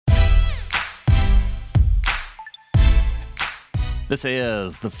This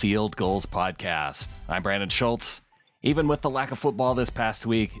is the Field Goals Podcast. I'm Brandon Schultz. Even with the lack of football this past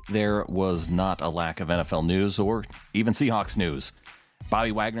week, there was not a lack of NFL news or even Seahawks news.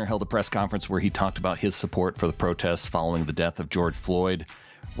 Bobby Wagner held a press conference where he talked about his support for the protests following the death of George Floyd.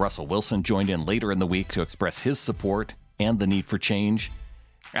 Russell Wilson joined in later in the week to express his support and the need for change.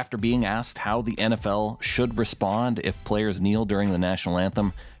 After being asked how the NFL should respond if players kneel during the national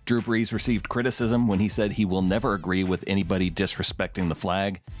anthem, Drew Brees received criticism when he said he will never agree with anybody disrespecting the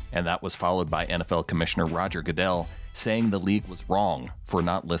flag, and that was followed by NFL Commissioner Roger Goodell saying the league was wrong for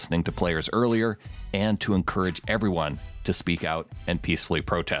not listening to players earlier and to encourage everyone to speak out and peacefully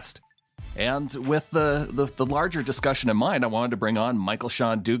protest. And with the larger discussion in mind, I wanted to bring on Michael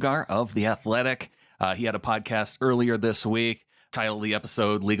Sean Dugar of The Athletic. He had a podcast earlier this week. Title of the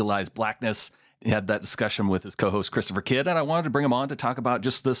episode, Legalize Blackness. He had that discussion with his co-host Christopher Kidd, and I wanted to bring him on to talk about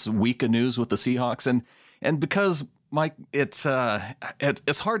just this week of news with the Seahawks. And because, Mike, it's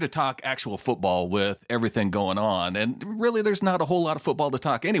hard to talk actual football with everything going on, and really there's not a whole lot of football to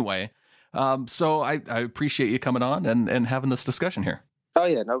talk anyway. So I appreciate you coming on and having this discussion here. Oh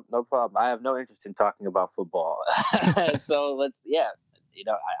yeah, no problem. I have no interest in talking about football. So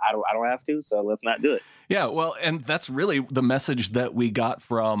I don't have to, so let's not do it. Yeah, well, and that's really the message that we got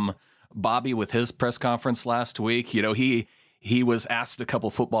from Bobby with his press conference last week. You know, he was asked a couple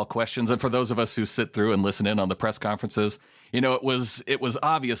football questions, and for those of us who sit through and listen in on the press conferences, you know, it was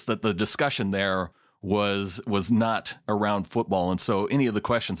obvious that the discussion there was not around football, and so any of the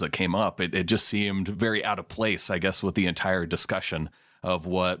questions that came up, it just seemed very out of place, I guess, with the entire discussion of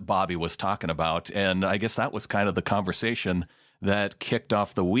what Bobby was talking about. And I guess that was kind of the conversation that kicked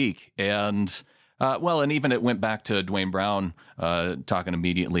off the week. And and even it went back to Dwayne Brown talking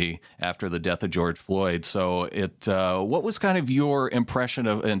immediately after the death of George Floyd. So what was kind of your impression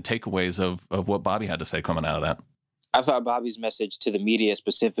of and takeaways of what Bobby had to say coming out of that? I thought Bobby's message to the media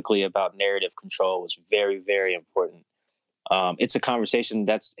specifically about narrative control was very, very important. It's a conversation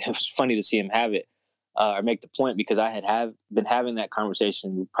it was funny to see him have it or make the point, because I had been having that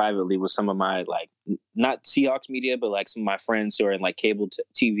conversation privately with some of my, not Seahawks media, but like some of my friends who are in like cable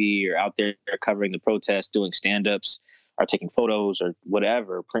TV or out there covering the protests, doing stand-ups or taking photos or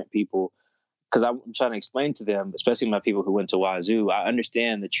whatever, print people. Because I'm trying to explain to them, especially my people who went to Wazoo, I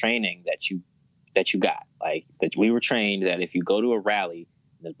understand the training that you got. Like, that we were trained that if you go to a rally,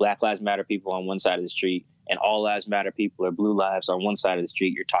 there's Black Lives Matter people on one side of the street and All Lives Matter people or Blue Lives on one side of the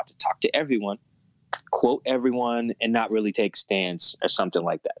street, you're taught to talk to everyone, quote everyone, and not really take stance or something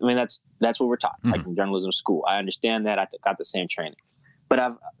like that. I mean, that's what we're taught, like in journalism school. I understand that. I got the same training. But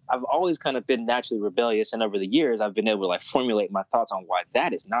I've always kind of been naturally rebellious, and over the years, I've been able to formulate my thoughts on why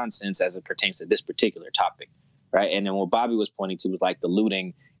that is nonsense as it pertains to this particular topic, right? And then what Bobby was pointing to was like the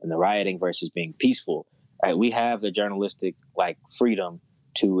looting and the rioting versus being peaceful, right? We have the journalistic freedom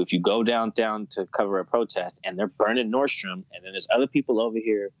to, if you go downtown to cover a protest and they're burning Nordstrom, and then there's other people over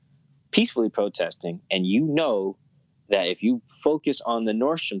here peacefully protesting, and you know that if you focus on the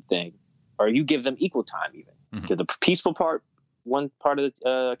Nordstrom thing, or you give them equal time, even give the peaceful part one part of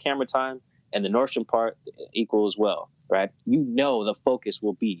the camera time, and the Nordstrom part equal as well, right? You know the focus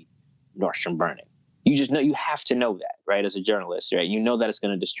will be Nordstrom burning. You just know, you have to know that, right? As a journalist, right? You know that it's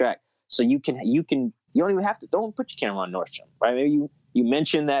going to distract, so you don't even have to. Don't put your camera on Nordstrom, right? Maybe you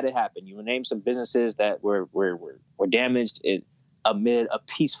mention that it happened. You name some businesses that were damaged amid a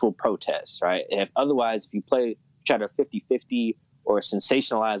peaceful protest, right? If you try to 50-50 or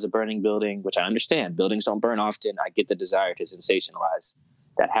sensationalize a burning building, which I understand, buildings don't burn often. I get the desire to sensationalize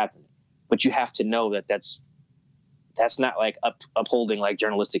that happening, but you have to know that that's not upholding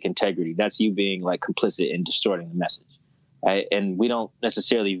journalistic integrity. That's you being complicit in distorting the message, right? And we don't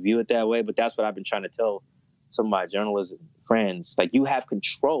necessarily view it that way, but that's what I've been trying to tell some of my journalism friends. You have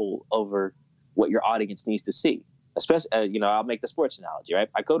control over what your audience needs to see. Especially, I'll make the sports analogy, right?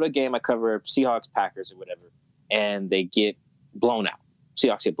 I go to a game, I cover Seahawks, Packers, or whatever, and they get blown out.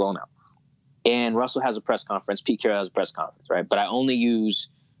 Seahawks get blown out. And Russell has a press conference, Pete Carroll has a press conference, right? But I only use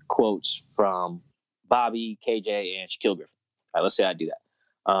quotes from Bobby, KJ, and Shaquille Griffin. All right, let's say I do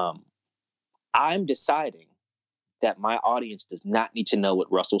that. I'm deciding that my audience does not need to know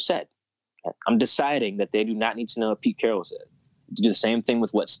what Russell said. I'm deciding that they do not need to know what Pete Carroll said. To do the same thing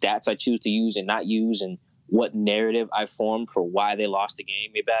with what stats I choose to use and not use, and what narrative I formed for why they lost the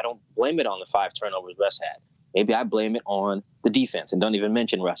game. Maybe I don't blame it on the 5 turnovers Russ had. Maybe I blame it on the defense and don't even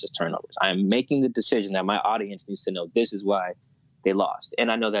mention Russ's turnovers. I am making the decision that my audience needs to know this is why they lost. And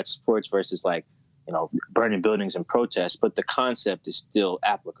I know that's sports versus burning buildings and protests, but the concept is still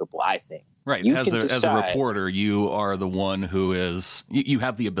applicable, I think. Right. As a reporter, you are the one who you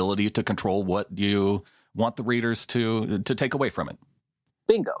have the ability to control what you want the readers to take away from it.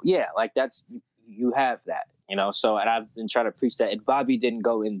 Bingo. Yeah, like you have that, So, and I've been trying to preach that. And Bobby didn't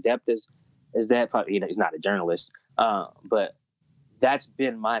go in depth as that. Probably, he's not a journalist, but that's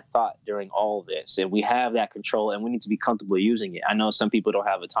been my thought during all this. And we have that control, and we need to be comfortable using it. I know some people don't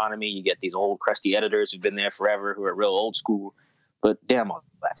have autonomy. You get these old crusty editors who've been there forever, who are real old school. But damn,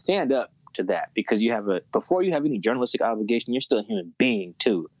 stand up to that, because before you have any journalistic obligation, you're still a human being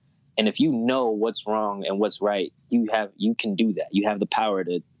too. And if you know what's wrong and what's right, you can do that. You have the power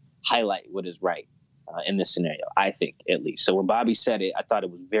to highlight what is right in this scenario, I think, at least. So when Bobby said it, I thought it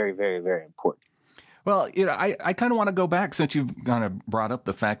was very, very, very important. Well, I kind of want to go back, since you've kind of brought up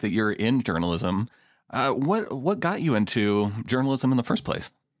the fact that you're in journalism. What got you into journalism in the first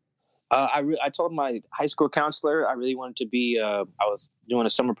place? I told my high school counselor I really wanted to be. I was doing a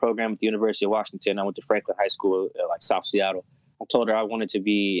summer program at the University of Washington. I went to Franklin High School, like South Seattle. I told her I wanted to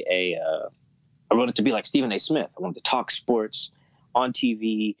be like Stephen A. Smith. I wanted to talk sports on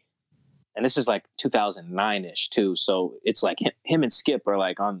TV. And this is like 2009-ish too. So it's like him and Skip are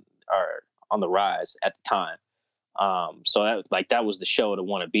like on the rise at the time. So that was the show to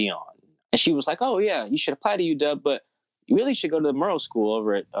want to be on. And she was like, "Oh yeah, you should apply to UW, but you really should go to the Murrow School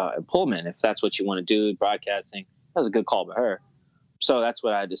over at Pullman if that's what you want to do, broadcasting." That was a good call by her. So that's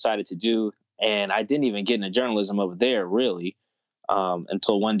what I decided to do. And I didn't even get into journalism over there, really,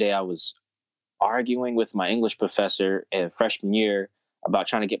 until one day I was arguing with my English professor in freshman year about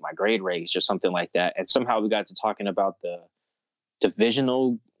trying to get my grade raised or something like that. And somehow we got to talking about the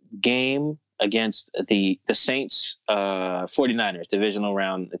divisional game against the Saints 49ers divisional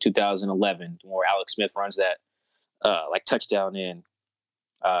round in 2011, where Alex Smith runs that touchdown in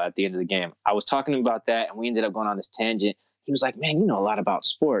at the end of the game. I was talking about that, and we ended up going on this tangent. He was like, "Man, you know a lot about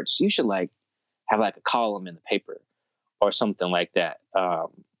sports. You should have a column in the paper or something like that."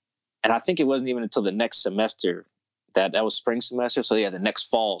 And I think it wasn't even until the next semester that was spring semester. So yeah, the next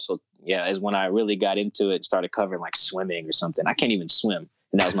fall. So yeah, is when I really got into it and started covering like swimming or something. I can't even swim,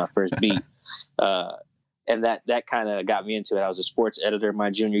 and that was my first beat. And that kind of got me into it. I was a sports editor my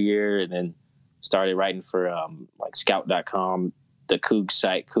junior year, and then started writing for Scout.com, the Coug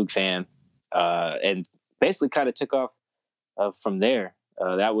site, Coug fan, and basically kind of took off from there.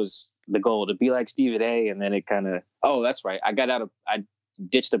 That was the goal, to be like Stephen A. And then it kind of, that's right. I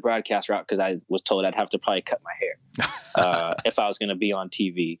ditched the broadcast route because I was told I'd have to probably cut my hair if I was going to be on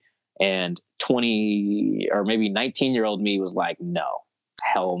TV. And 20 or maybe 19-year-old me was like, no,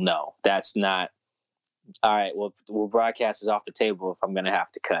 hell no, that's not. All right, well, broadcast is off the table if I'm going to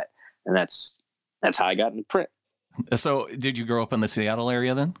have to cut. And that's how I got into print. So did you grow up in the Seattle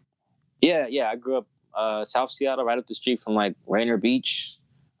area then? Yeah. I grew up South Seattle, right up the street from like Rainier Beach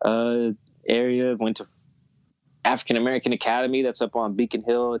area. Went to African American Academy that's up on Beacon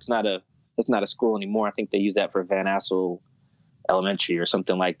Hill. It's not a school anymore. I think they use that for Van Assel Elementary or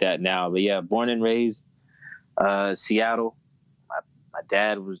something like that now. But yeah, born and raised Seattle. My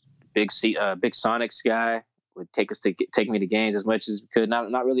dad was big Sonics guy. Would take me to games as much as we could.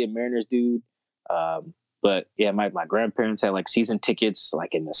 Not really a Mariners dude. But yeah, my grandparents had like season tickets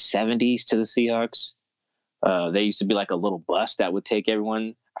like in the 70s to the Seahawks. They used to be like a little bus that would take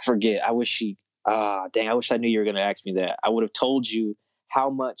everyone. I forget. I wish I knew you were going to ask me that. I would have told you how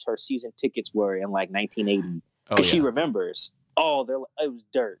much her season tickets were in like 1980. Because she remembers. It was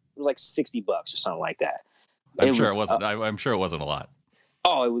dirt. It was like $60 or something like that. I'm sure it wasn't. I'm sure it wasn't a lot.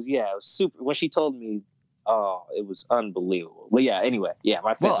 Oh, it was super. When she told me, it was unbelievable. But yeah, anyway, yeah.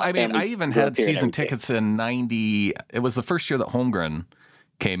 I even had season tickets in 90. It was the first year that Holmgren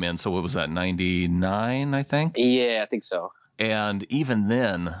came in. So what was that, 99, I think? Yeah, I think so. And even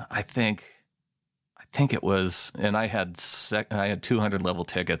then, I think it was, and I had 200 level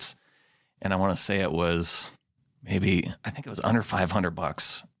tickets, and I want to say it was I think it was under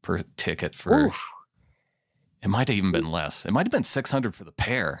 $500 per ticket for. Oof. It might have even been less. It might have been $600 for the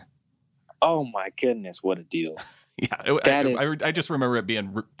pair. Oh my goodness, what a deal! Yeah, I just remember it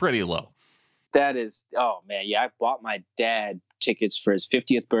being pretty low. That is, oh man, yeah. I bought my dad tickets for his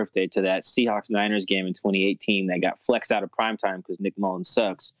 50th birthday to that Seahawks Niners game in 2018 that got flexed out of primetime because Nick Mullins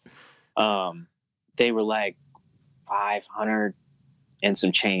sucks. They were like 500 and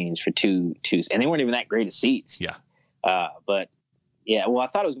some change for two, and they weren't even that great of seats. Yeah. But yeah, well, I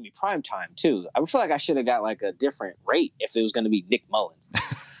thought it was gonna be prime time too. I feel like I should have got like a different rate if it was gonna be Nick Mullins.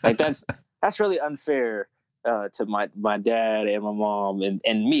 Like that's really unfair to my dad and my mom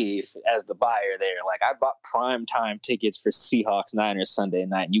and me as the buyer there. Like, I bought prime time tickets for Seahawks Niners Sunday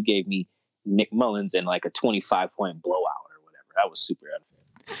night, and you gave me Nick Mullins in like a 25-point blowout or whatever. That was super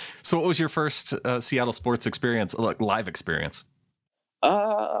unfair. So what was your first Seattle sports experience, like live experience?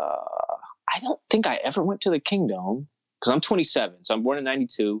 I I don't think I ever went to the Kingdom because I'm 27, so I'm born in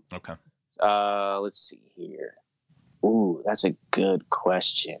 '92. Okay. Let's see here. Ooh, that's a good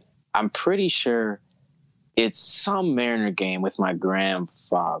question. I'm pretty sure it's some Mariner game with my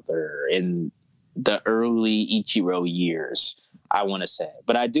grandfather in the early Ichiro years, I want to say.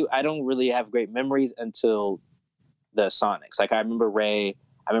 But I don't really have great memories until the Sonics. Like I remember Ray.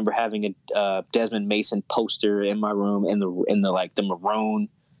 I remember having a Desmond Mason poster in my room in the like the maroon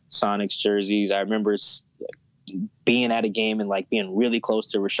Sonics jerseys. I remember being at a game and like being really close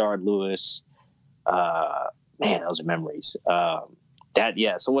to Rashard Lewis. Man, those are memories.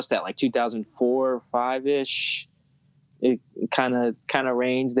 So what's that, like 2004, 5-ish? It kind of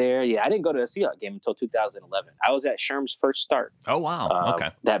range there. Yeah, I didn't go to a Seahawks game until 2011. I was at Sherm's first start. Oh wow. Okay.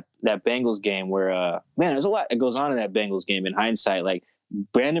 That Bengals game where man, there's a lot that goes on in that Bengals game in hindsight. Like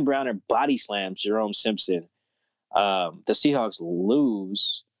Brandon Browner body slams Jerome Simpson. The Seahawks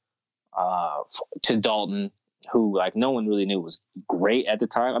lose to Dalton, who like no one really knew was great at the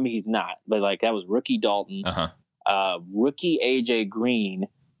time. I mean, he's not, but like that was rookie Dalton. Rookie AJ Green,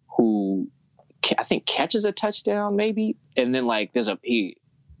 who I think catches a touchdown maybe, and then like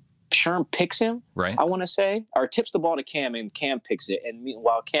Sherm picks him, right? I want to say, or tips the ball to Cam, and Cam picks it. And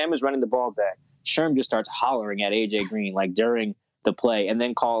while Cam is running the ball back, Sherm just starts hollering at AJ Green like during the play, and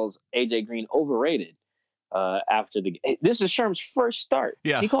then calls AJ Green overrated. After this is Sherm's first start.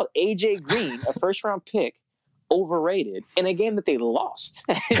 Yeah, he called AJ Green, a first round pick, overrated in a game that they lost.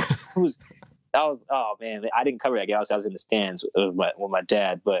 Oh man, I didn't cover that game. I was in the stands with my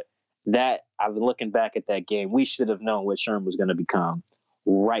dad, but I've been looking back at that game. We should have known what Sherm was going to become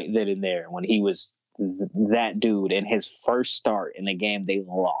right then and there when he was that dude in his first start in the game they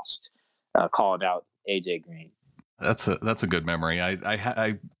lost. Called out AJ Green. That's a good memory.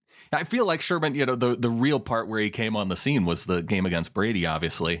 I feel like Sherman, the real part where he came on the scene was the game against Brady,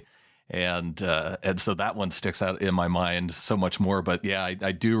 obviously. And so that one sticks out in my mind so much more. But yeah,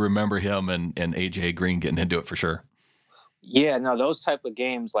 I do remember him and AJ Green getting into it for sure. Yeah, no, those type of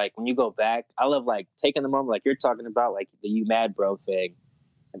games, like when you go back, I love like taking the moment like you're talking about, like the "you mad bro" thing,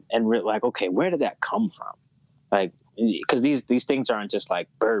 and like, okay, where did that come from? Like, because these things aren't just like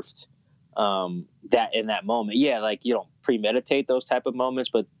birthed that in that moment. Yeah, like you don't premeditate those type of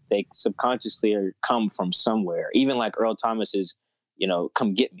moments, but they subconsciously come from somewhere. Even like Earl Thomas's,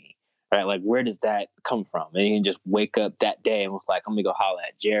 "Come Get Me." Right, like where does that come from? And you can just wake up that day and was like, "I'm gonna go holler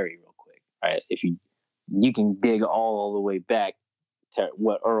at Jerry real quick." Right, if you can dig all the way back to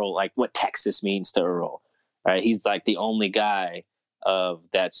what Texas means to Earl. Right, he's like the only guy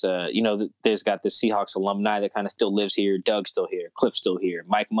that's there's got the Seahawks alumni that kind of still lives here. Doug's still here, Cliff's still here,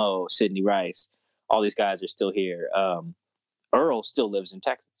 Mike Moe, Sidney Rice, all these guys are still here. Earl still lives in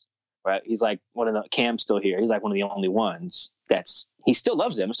Texas. Right, he's like Cam's still here. He's like one of the only ones he still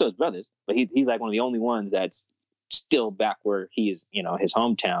loves them. Still his brothers, but he's like one of the only ones that's still back where he is, his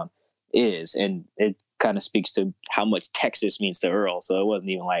hometown is, and it kind of speaks to how much Texas means to Earl. So it wasn't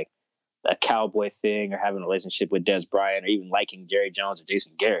even like a cowboy thing or having a relationship with Des Bryant or even liking Jerry Jones or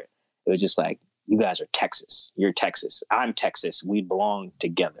Jason Garrett. It was just like, you guys are Texas. You're Texas. I'm Texas. We belong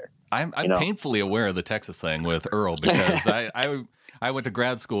together. I'm painfully aware of the Texas thing with Earl because I went to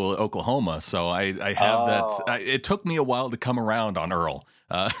grad school at Oklahoma, so I have that. It took me a while to come around on Earl,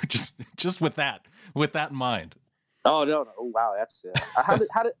 just with that in mind. Oh no! Oh, wow, that's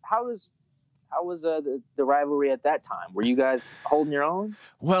how was the rivalry at that time? Were you guys holding your own?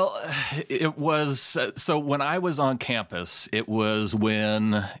 Well, it was so when I was on campus, it was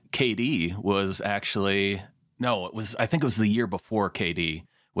when KD was actually I think it was the year before KD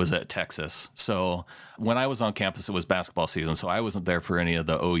was at Texas. So when I was on campus, it was basketball season. So I wasn't there for any of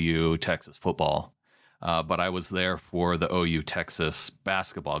the OU Texas football, but I was there for the OU Texas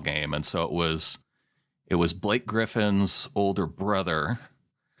basketball game. And so it was Blake Griffin's older brother.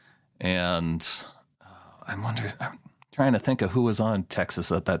 And I'm trying to think of who was on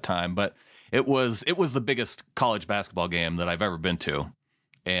Texas at that time, but it was the biggest college basketball game that I've ever been to.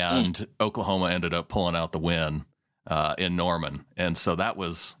 And Oklahoma ended up pulling out the win in Norman. And so that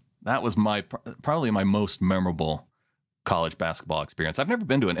was probably my most memorable college basketball experience. I've never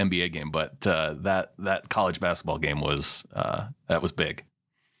been to an NBA game, but that college basketball game was big.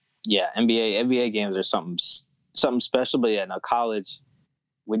 Yeah, NBA games are something special, but yeah, no, college,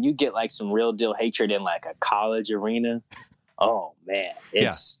 when you get like some real deal hatred in like a college arena, oh man,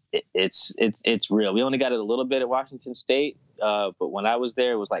 it's real. We only got it a little bit at Washington State, but when I was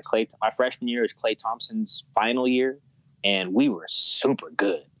there, it was like my freshman year is Klay Thompson's final year, and we were super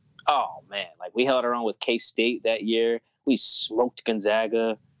good. Oh man, like we held our own with K-State that year. We smoked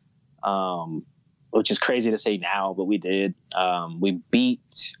Gonzaga. which is crazy to say now, but we did. We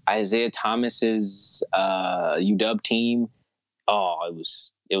beat Isaiah Thomas's UW team. Oh, it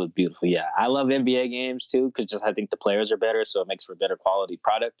was beautiful. Yeah, I love NBA games too because just I think the players are better, so it makes for a better quality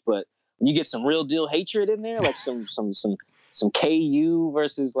product. But when you get some real deal hatred in there, like some KU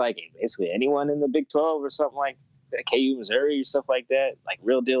versus like basically anyone in the Big 12 or something like that, KU Missouri or stuff like that, like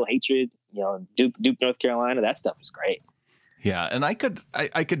real deal hatred. Duke North Carolina, that stuff is great. Yeah, and I could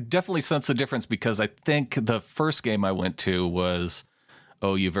definitely sense the difference because I think the first game I went to was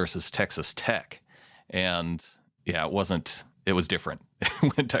OU versus Texas Tech, and yeah, it was different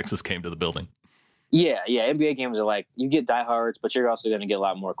when Texas came to the building. Yeah, NBA games are like you get diehards, but you're also going to get a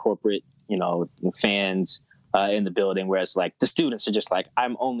lot more corporate, fans in the building. Whereas like the students are just like,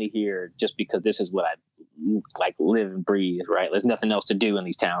 I'm only here just because this is what I like live and breathe. Right? There's nothing else to do in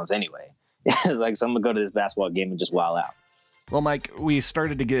these towns anyway. It's like, so I'm gonna go to this basketball game and just wild out. Well, Mike, we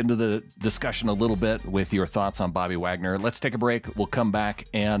started to get into the discussion a little bit with your thoughts on Bobby Wagner. Let's take a break. We'll come back,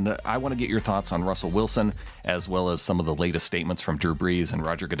 and I want to get your thoughts on Russell Wilson, as well as some of the latest statements from Drew Brees and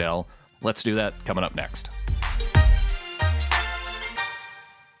Roger Goodell. Let's do that coming up next.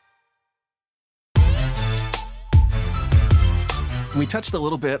 We touched a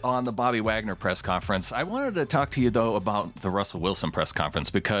little bit on the Bobby Wagner press conference. I wanted to talk to you, though, about the Russell Wilson press conference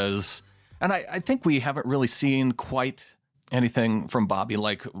because, and I think we haven't really seen quite anything from Bobby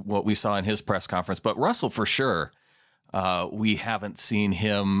like what we saw in his press conference, but Russell for sure, we haven't seen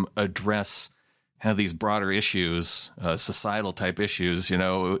him address these broader issues, societal type issues.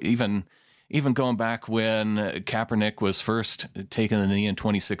 Even going back when Kaepernick was first taking the knee in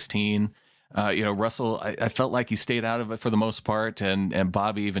 2016. Russell, I felt like he stayed out of it for the most part, and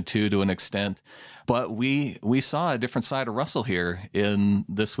Bobby even too to an extent. But we saw a different side of Russell here in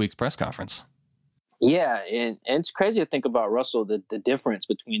this week's press conference. Yeah, and it's crazy to think about Russell, the difference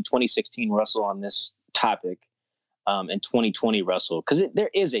between 2016 Russell on this topic and 2020 Russell, because there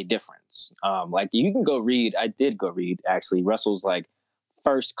is a difference. Like you can go read, I did go read actually Russell's like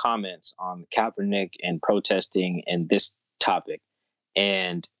first comments on Kaepernick and protesting and this topic,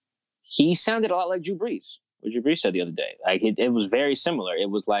 and he sounded a lot like Drew Brees, what Drew Brees said the other day. Like it was very similar.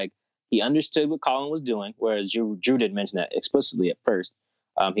 It was like he understood what Colin was doing, whereas Drew didn't mention that explicitly at first.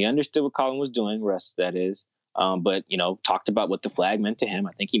 He understood what Colin was doing, Russ, that is, but, talked about what the flag meant to him.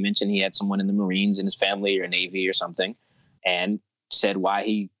 I think he mentioned he had someone in the Marines in his family or Navy or something, and said why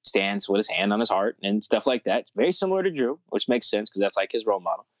he stands with his hand on his heart and stuff like that. Very similar to Drew, which makes sense because that's like his role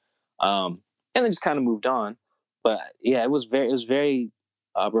model. And then just kind of moved on. But yeah, it was very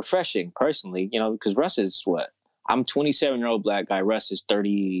refreshing personally, because Russ is what? I'm 27-year-old black guy. Russ is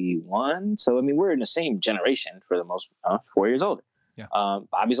 31. So, I mean, we're in the same generation for the most 4 years older. Yeah.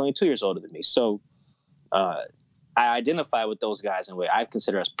 Bobby's only 2 years older than me. So I identify with those guys in a way I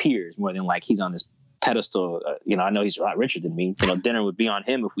consider us peers more than like he's on this pedestal. I know he's a lot richer than me. Dinner would be on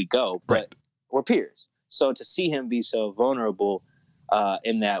him if we go, but right. We're peers. So to see him be so vulnerable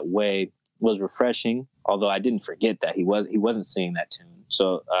in that way was refreshing. Although I didn't forget that he wasn't singing that tune.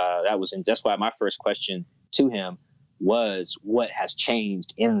 So that's why my first question to him was, what has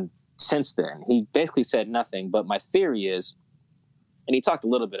changed since then? He basically said nothing, but my theory is, and he talked a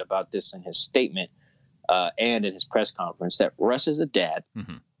little bit about this in his statement and in his press conference, that Russ is a dad,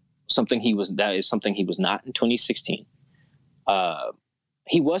 mm-hmm. That is something he was not in 2016.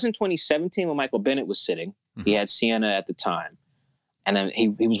 He was in 2017 when Michael Bennett was sitting. Mm-hmm. He had Sienna at the time. And then he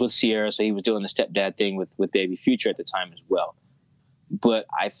was with Sierra, so he was doing the stepdad thing with Baby Future at the time as well. But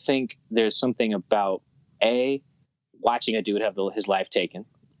I think there's something about, A, watching a dude have his life taken,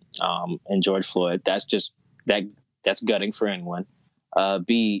 and George Floyd. That's just that's gutting for anyone.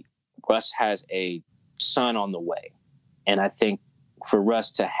 B, Russ has a son on the way. And I think for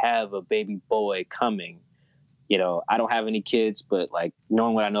Russ to have a baby boy coming, I don't have any kids, but like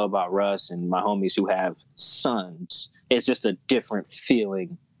knowing what I know about Russ and my homies who have sons, it's just a different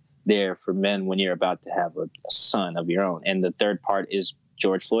feeling there for men when you're about to have a son of your own. And the third part is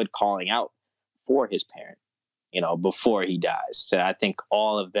George Floyd calling out for his parent, before he dies. So I think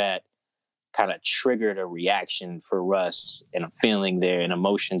all of that kind of triggered a reaction for Russ and a feeling there and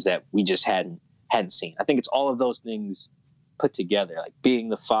emotions that we just hadn't seen. I think it's all of those things put together, like being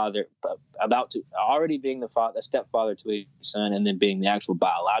the father, already being the father, a stepfather to a son, and then being the actual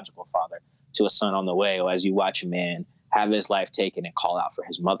biological father to a son on the way, or as you watch a man have his life taken and call out for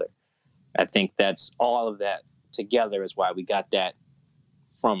his mother. I think that's all of that together is why we got that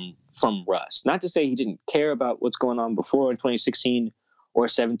from Russ. Not to say he didn't care about what's going on before in 2016 or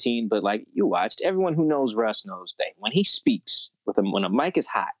 17, but like you watched, everyone who knows Russ knows that when he speaks when a mic is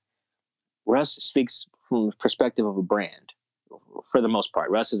hot, Russ speaks from the perspective of a brand. For the most part,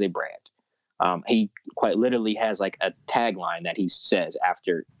 Russ is a brand. He quite literally has like a tagline that he says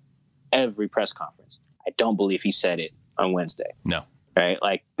after every press conference. I don't believe he said it on Wednesday. No. Right?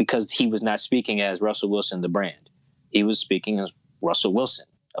 Like, because he was not speaking as Russell Wilson, the brand. He was speaking as Russell Wilson,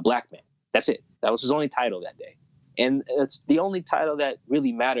 a black man. That's it. That was his only title that day. And it's the only title that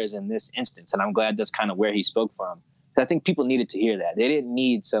really matters in this instance. And I'm glad that's kind of where he spoke from. I think people needed to hear that. They didn't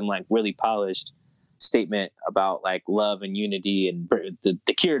need some like really polished statement about like love and unity and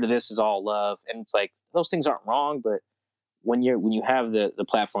the cure to this is all love. And it's like, those things aren't wrong, but when you have the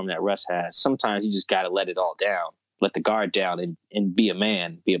platform that Russ has, sometimes you just got to let it all down, let the guard down and be a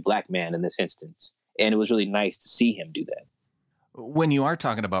man, be a black man in this instance. And it was really nice to see him do that. When you are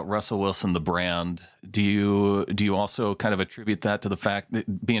talking about Russell Wilson, the brand, do you also kind of attribute that to the fact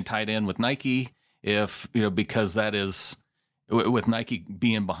that being tied in with Nike, because that is with Nike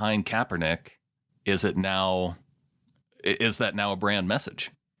being behind Kaepernick, is that now a brand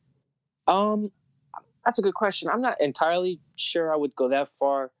message? That's a good question. I'm not entirely sure I would go that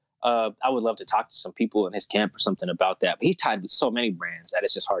far. I would love to talk to some people in his camp or something about that. But he's tied with so many brands that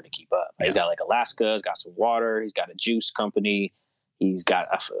it's just hard to keep up. Yeah. He's got like Alaska, he's got some water, he's got a juice company, he's got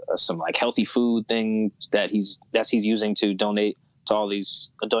some like healthy food thing that he's using to donate all these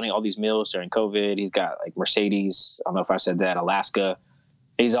meals during COVID. He's got like Mercedes. I don't know if I said that. Alaska.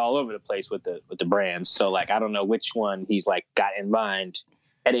 He's all over the place with the brands. So like I don't know which one he's like got in mind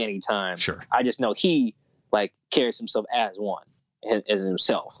at any time. Sure. I just know he like carries himself as one. As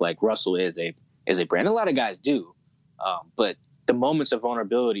himself, like Russell is a brand. A lot of guys do, but the moments of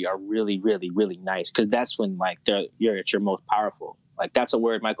vulnerability are really, really, really nice because that's when like you're at your most powerful. Like that's a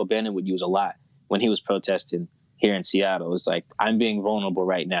word Michael Bannon would use a lot when he was protesting here in Seattle. It's like, I'm being vulnerable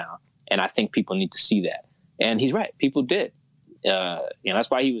right now, and I think people need to see that. And he's right, people did.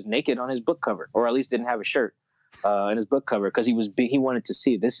 That's why he was naked on his book cover, or at least didn't have a shirt in his book cover because he wanted to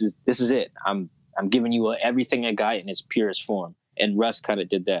see this is it. I'm giving you everything I got in its purest form. And Russ kind of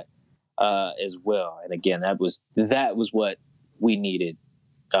did that as well. And again, that was what we needed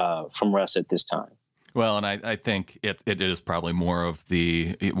from Russ at this time. Well, and I think it is probably more of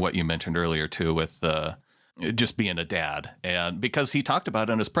what you mentioned earlier too, with just being a dad, and because he talked about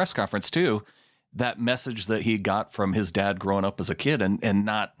it in his press conference too, that message that he got from his dad growing up as a kid, and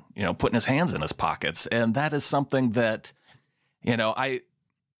not putting his hands in his pockets, and that is something that the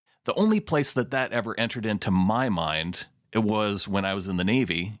only place that ever entered into my mind. It was when I was in the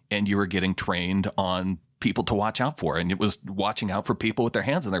Navy and you were getting trained on people to watch out for. And it was watching out for people with their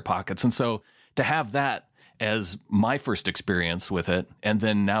hands in their pockets. And so to have that as my first experience with it, and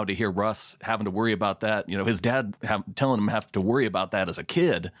then now to hear Russ having to worry about that, his dad telling him have to worry about that as a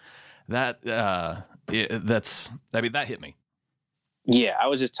kid, that hit me. Yeah, I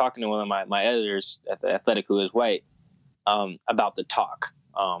was just talking to one of my editors at The Athletic, who is white, about the talk.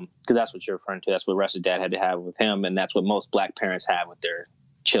 Because that's what you're referring to. That's what Russ's dad had to have with him, and that's what most black parents have with their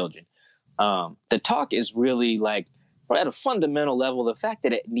children. The talk is really like, at a fundamental level, the fact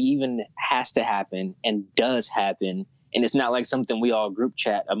that it even has to happen and does happen, and it's not like something we all group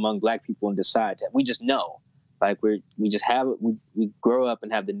chat among black people and decide that. We just know. Like we just have it. We grow up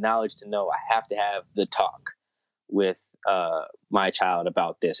and have the knowledge to know I have to have the talk with my child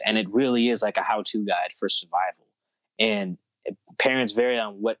about this, and it really is like a how-to guide for survival. And parents vary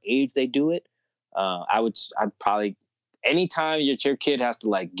on what age they do it. I'd probably, anytime your kid has to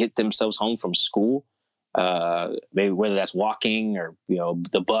like get themselves home from school, maybe whether that's walking or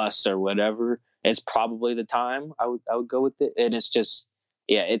the bus or whatever, it's probably the time I would go with it. And it's just,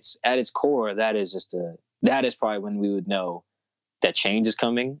 it's at its core, that is probably when we would know that change is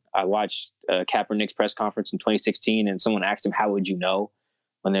coming. I watched Kaepernick's press conference in 2016, and someone asked him, how would you know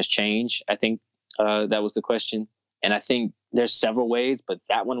when there's change? I think that was the question. And I think there's several ways, but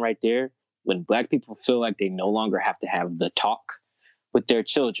that one right there, when black people feel like they no longer have to have the talk with their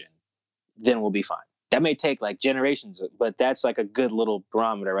children, then we'll be fine. That may take like generations, but that's like a good little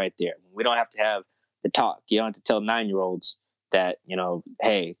barometer right there. We don't have to have the talk. You don't have to tell 9-year-olds that,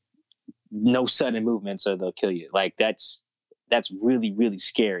 hey, no sudden movements or they'll kill you. Like that's really, really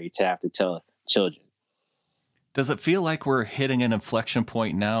scary to have to tell children. Does it feel like we're hitting an inflection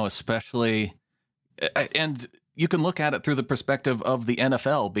point now, especially, and you can look at it through the perspective of the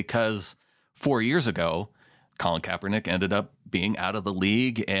NFL, because 4 years ago, Colin Kaepernick ended up being out of the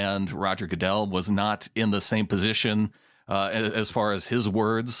league, and Roger Goodell was not in the same position as far as his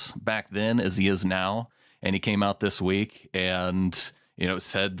words back then as he is now. And he came out this week and,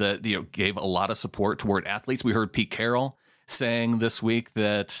 said that, gave a lot of support toward athletes. We heard Pete Carroll saying this week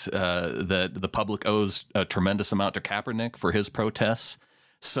that the public owes a tremendous amount to Kaepernick for his protests.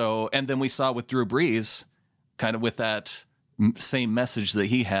 So, and then we saw with Drew Brees, kind of with that same message that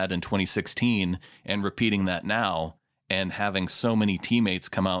he had in 2016 and repeating that now, and having so many teammates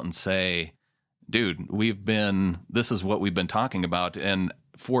come out and say, dude, this is what we've been talking about. And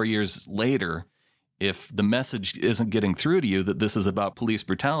 4 years later, if the message isn't getting through to you that this is about police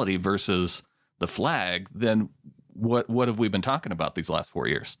brutality versus the flag, then what have we been talking about these last 4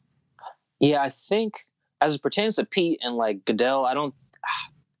 years? Yeah, I think as it pertains to Pete and like Goodell,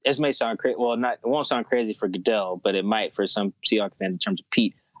 this may sound crazy. Well, it won't sound crazy for Goodell, but it might for some Seahawks fans in terms of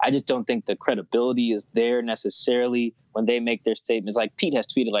Pete. I just don't think the credibility is there necessarily when they make their statements. Like Pete has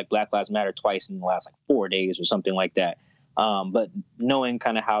tweeted like Black Lives Matter twice in the last 4 days or something like that. But knowing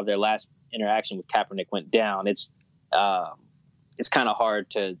kind of how their last interaction with Kaepernick went down, it's kind of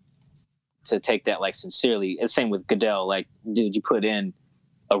hard to take that like sincerely. It's same with Goodell. Like, dude, you put in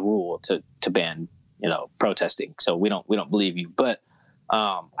a rule to ban, protesting. So we don't believe you. But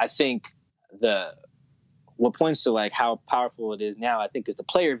I think what points to like how powerful it is now, I think, is the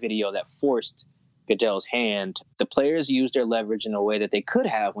player video that forced Goodell's hand. The players used their leverage in a way that they could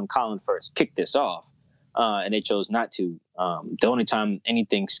have when Colin first kicked this off, and they chose not to. The only time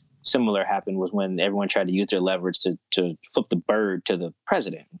anything similar happened was when everyone tried to use their leverage to flip the bird to the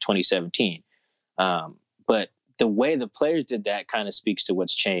president in 2017. But the way the players did that kind of speaks to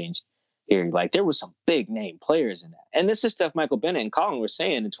what's changed here. Like, there was some big name players in that. And this is stuff Michael Bennett and Colin were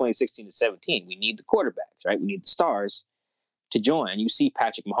saying in 2016 to 17. We need the quarterbacks, right? We need the stars to join. You see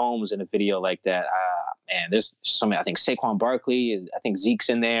Patrick Mahomes in a video like that. Man, there's somebody, I think Saquon Barkley, I think Zeke's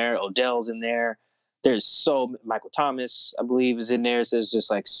in there, Odell's in there. There's Michael Thomas, I believe, is in there. So there's just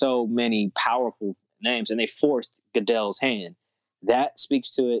like so many powerful names, and they forced Goodell's hand. That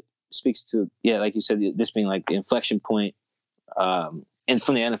speaks to, yeah, like you said, this being like the inflection point. And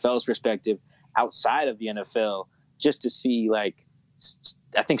from the NFL's perspective, outside of the NFL, just to see, like,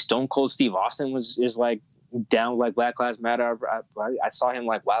 I think Stone Cold Steve Austin is like down with like Black Lives Matter. I saw him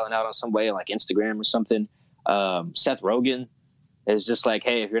like wilding out on some way like Instagram or something. Seth Rogen is just like,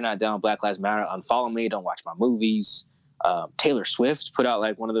 hey, if you're not down with Black Lives Matter, unfollow me. Don't watch my movies. Taylor Swift put out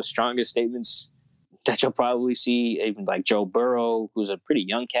like one of the strongest statements that you'll probably see. Even like Joe Burrow, who's a pretty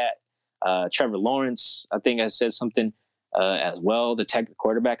young cat. Trevor Lawrence, I think, has said something as well. The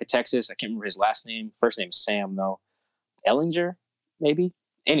quarterback of Texas, I can't remember his last name. First name is Sam, though. Ellinger, maybe.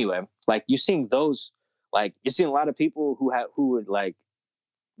 Anyway, like you're seeing those, like you're seeing a lot of people who would like,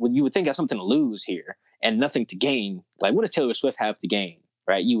 when you would think have something to lose here and nothing to gain. Like, what does Taylor Swift have to gain,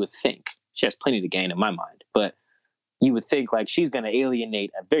 right? You would think she has plenty to gain in my mind, but you would think like she's going to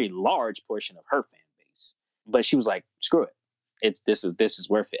alienate a very large portion of her fan base. But she was like, screw it. This is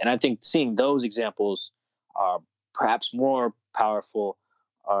worth it. And I think seeing those examples are perhaps more powerful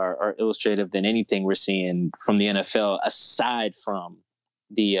or illustrative than anything we're seeing from the NFL, aside from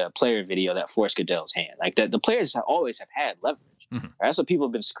the player video that forced Goodell's hand. Like the players always have had leverage. Mm-hmm. That's what people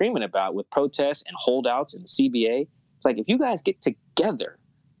have been screaming about with protests and holdouts and the CBA. It's like, if you guys get together,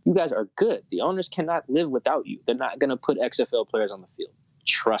 you guys are good. The owners cannot live without you. They're not going to put XFL players on the field.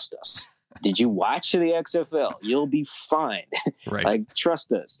 Trust us. Did you watch the XFL? You'll be fine. Right. Like,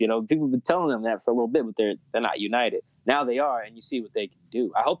 trust us. People have been telling them that for a little bit, but they're not united. Now they are, and you see what they can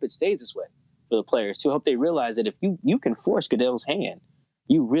do. I hope it stays this way for the players too. I hope they realize that if you can force Goodell's hand,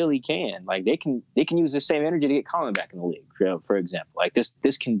 you really can. Like, they can use the same energy to get Colin back in the league, for example. Like,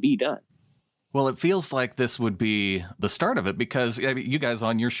 this can be done. Well, it feels like this would be the start of it, because you guys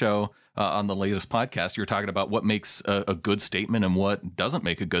on your show, on the latest podcast, you're talking about what makes a good statement and what doesn't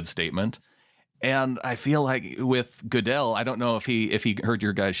make a good statement. And I feel like with Goodell, I don't know if he heard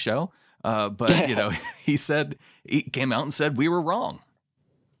your guys' show, but he came out and said we were wrong.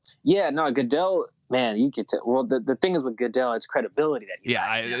 Yeah, no, Goodell, man, you get to. Well, the thing is with Goodell, it's credibility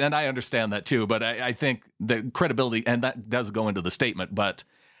that. I understand that too, but I think the credibility, and that does go into the statement, but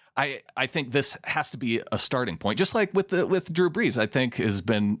I think this has to be a starting point, just like with Drew Brees. I think has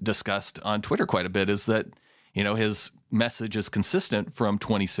been discussed on Twitter quite a bit, is that his message is consistent from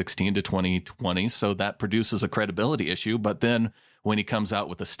 2016 to 2020, so that produces a credibility issue. But then when he comes out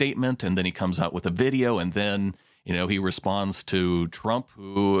with a statement, and then he comes out with a video, and then he responds to Trump,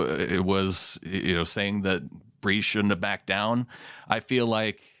 who was saying that Brees shouldn't have backed down, I feel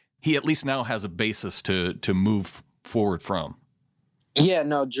like he at least now has a basis to move forward from. Yeah,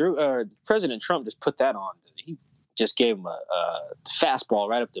 no, President Trump just put that on. He just gave him a fastball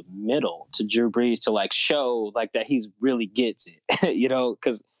right up the middle to Drew Brees to like show like that he's really gets it,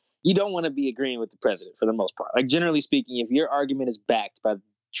 because you don't want to be agreeing with the president for the most part. Like, generally speaking, if your argument is backed by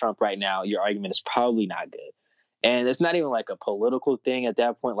Trump right now, your argument is probably not good. And it's not even like a political thing at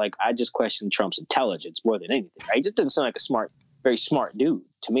that point. Like, I just question Trump's intelligence more than anything. Right? He just doesn't sound like a smart very smart dude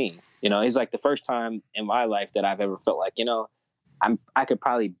to me. He's like the first time in my life that I've ever felt like, I could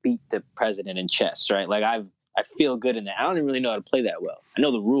probably beat the president in chess, right? Like I feel good in that. I don't even really know how to play that well. I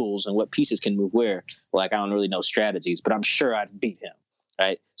know the rules and what pieces can move where. Like I don't really know strategies, but I'm sure I'd beat him,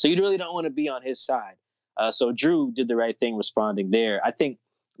 right? So you really don't want to be on his side. So Drew did the right thing responding there. I think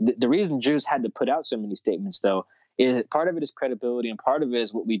the reason Drew's had to put out so many statements, though, is part of it is credibility, and part of it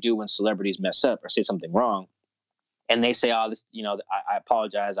is what we do when celebrities mess up or say something wrong, and they say, "Oh, this, I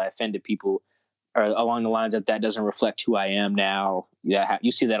apologize, I offended people," or along the lines of that doesn't reflect who I am now. Yeah,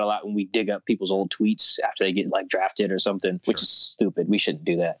 you see that a lot when we dig up people's old tweets after they get like drafted or something, Sure. which is stupid. We shouldn't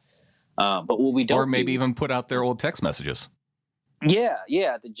do that. But what we don't, or maybe even put out their old text messages. Yeah.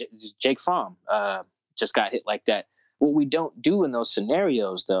 Jake Fromm just got hit like that. What we don't do in those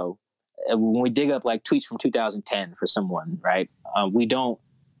scenarios, though, when we dig up like tweets from 2010 for someone, right? We don't.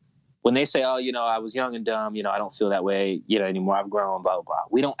 When they say, "Oh, I was young and dumb, I don't feel that way, anymore. I've grown, blah blah blah."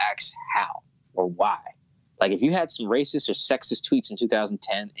 We don't ask how or why. Like if you had some racist or sexist tweets in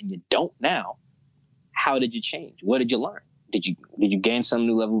 2010 and you don't now, how did you change? What did you learn? Did you gain some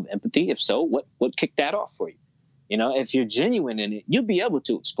new level of empathy? If so, what kicked that off for you? If you're genuine in it, you'll be able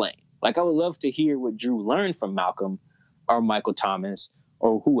to explain. Like I would love to hear what Drew learned from Malcolm or Michael Thomas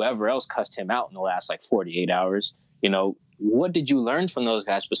or whoever else cussed him out in the last like 48 hours. What did you learn from those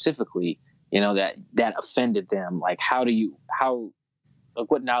guys specifically, that offended them? Like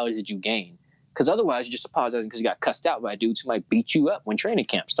what knowledge did you gain? Because otherwise you're just apologizing because you got cussed out by dudes who might beat you up when training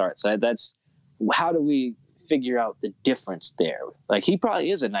camp starts. That's how do we figure out the difference there? Like he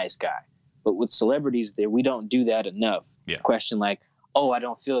probably is a nice guy, but with celebrities there, we don't do that enough. Yeah. Question like, "Oh, I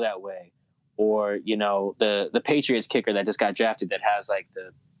don't feel that way," or the Patriots kicker that just got drafted that has like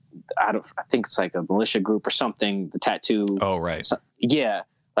I think it's like a militia group or something. The tattoo. Oh, right. So, yeah.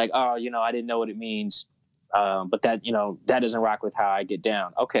 Like, "Oh, I didn't know what it means. But that, that doesn't rock with how I get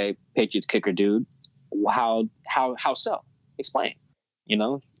down." Okay, Patriots kicker dude. How so? Explain.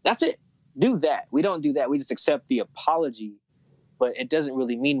 That's it. Do that. We don't do that. We just accept the apology, but it doesn't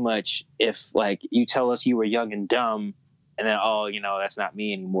really mean much if like you tell us you were young and dumb and then, "Oh, that's not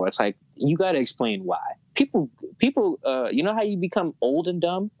me anymore." It's like, you got to explain why. People, how you become old and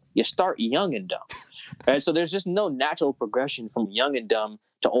dumb? You start young and dumb, right? So there's just no natural progression from young and dumb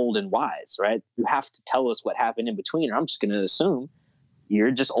to old and wise, right? You have to tell us what happened in between, or I'm just going to assume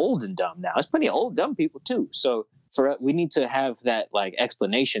you're just old and dumb now. There's plenty of old dumb people too. So we need to have that like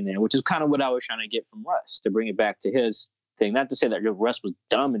explanation there, which is kind of what I was trying to get from Russ, to bring it back to his thing. Not to say that Russ was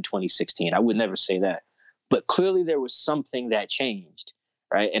dumb in 2016. I would never say that. But clearly there was something that changed,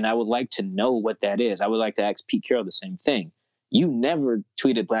 right? And I would like to know what that is. I would like to ask Pete Carroll the same thing. You never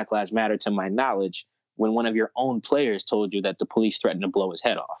tweeted Black Lives Matter to my knowledge when one of your own players told you that the police threatened to blow his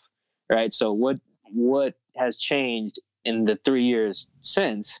head off, right? So what has changed in the 3 years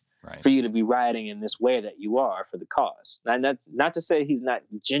since for you to be rioting in this way that you are for the cause? Not to say he's not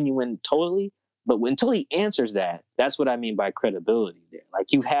genuine totally, but until he answers that, that's what I mean by credibility there.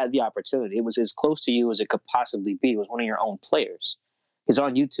 Like you had the opportunity. It was as close to you as it could possibly be. It was one of your own players. He's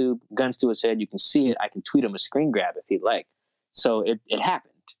on YouTube, guns to his head. You can see it. I can tweet him a screen grab if he'd like. So it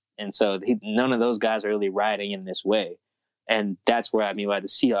happened. And so none of those guys are really rioting in this way. And that's where I mean by the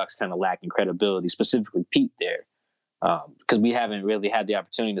Seahawks kind of lacking credibility, specifically Pete there. Because we haven't really had the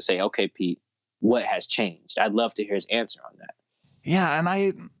opportunity to say, "Okay, Pete, what has changed?" I'd love to hear his answer on that. Yeah, and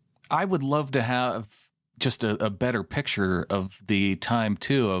I would love to have just a better picture of the time,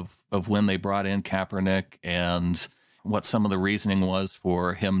 too, of when they brought in Kaepernick and what some of the reasoning was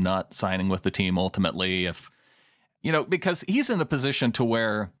for him not signing with the team ultimately. Because he's in a position to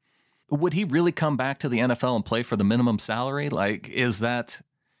where, would he really come back to the NFL and play for the minimum salary? Like, is that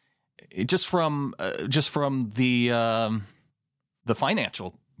just from the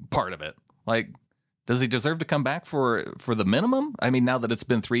financial part of it? Like, does he deserve to come back for the minimum? I mean, now that it's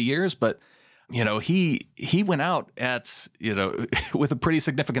been 3 years, but he went out at with a pretty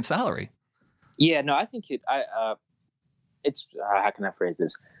significant salary. Yeah, no, I think it's how can I phrase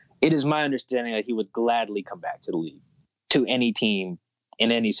this? It is my understanding that he would gladly come back to the league, to any team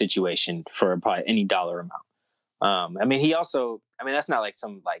in any situation for probably any dollar amount. That's not like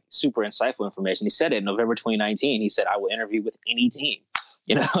some like super insightful information. He said it in November 2019. He said, "I will interview with any team."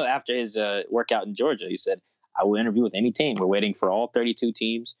 After his workout in Georgia, he said, "I will interview with any team." We're waiting for all 32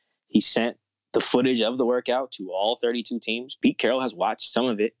 teams. He sent the footage of the workout to all 32 teams. Pete Carroll has watched some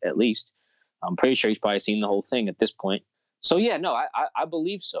of it, at least. I'm pretty sure he's probably seen the whole thing at this point. So yeah, no, I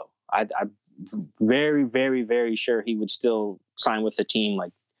believe so. I'm very, very, very sure he would still sign with the team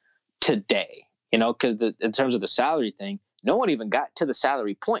like today, because in terms of the salary thing, no one even got to the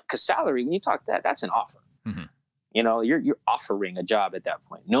salary point, because salary, when you talk that's an offer. Mm-hmm. You're offering a job at that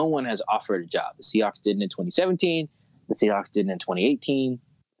point. No one has offered a job. The Seahawks didn't in 2017. The Seahawks didn't in 2018.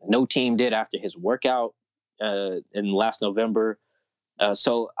 No team did after his workout in last November.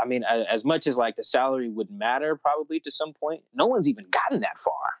 So, I mean, as much as like the salary would matter probably to some point, no one's even gotten that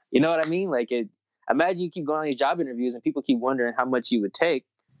far. You know what I mean? Imagine you keep going on these job interviews and people keep wondering how much you would take,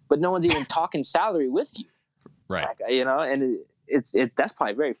 but no one's even talking salary with you. Right. And that's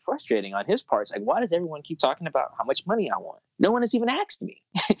probably very frustrating on his part. It's like, why does everyone keep talking about how much money I want? No one has even asked me.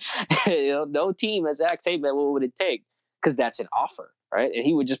 No team has asked, hey man, what would it take? Because that's an offer, right? And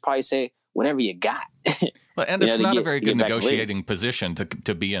he would just probably say, whatever you got. Well, and it's not a very good negotiating position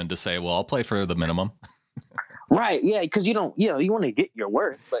to be in, to say, well, I'll play for the minimum. Right. Yeah. Because you want to get your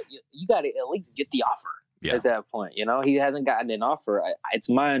worth, but you got to at least get the offer at that point. He hasn't gotten an offer. It's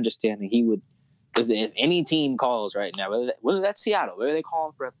my understanding he would, if any team calls right now, whether that's Seattle, whether they call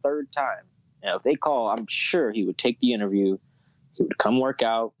him for a third time, if they call, I'm sure he would take the interview. He would come work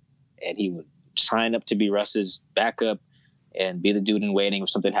out and he would sign up to be Russ's backup and be the dude in waiting if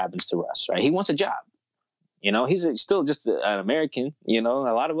something happens to Russ, right? He wants a job. He's still just an American. A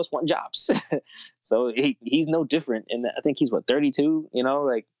lot of us want jobs. So he's no different. And I think he's 32,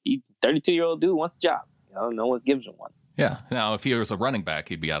 32-year-old dude wants a job. No one gives him one. Yeah. Now, if he was a running back,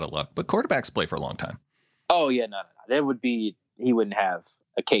 he'd be out of luck. But quarterbacks play for a long time. Oh, yeah. No. He wouldn't have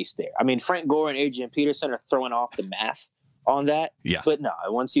a case there. I mean, Frank Gore and Adrian Peterson are throwing off the math on that. Yeah. But no,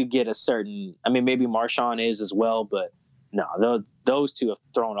 once you get a certain, I mean, maybe Marshawn is as well, but no, those two have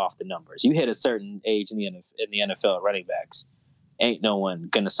thrown off the numbers. You hit a certain age in the NFL running backs, ain't no one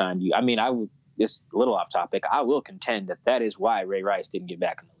going to sign you. I mean, just a little off topic, I will contend that is why Ray Rice didn't get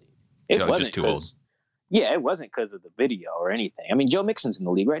back in the league. It wasn't just too old. Yeah, it wasn't because of the video or anything. I mean, Joe Mixon's in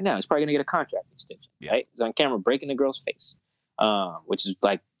the league right now. He's probably going to get a contract extension, right? He's on camera breaking the girl's face, which is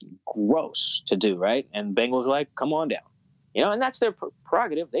like gross to do, right? And Bengals are like, come on down. And that's their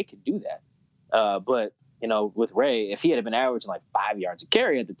prerogative. They could do that. But, with Ray, if he had been averaging like 5 yards a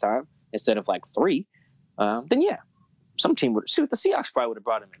carry at the time instead of like 3, then yeah, some team would shoot. The Seahawks probably would have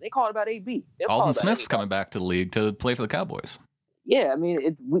brought him in. They call it about AB. Alden Smith's coming back to the league to play for the Cowboys. Yeah, I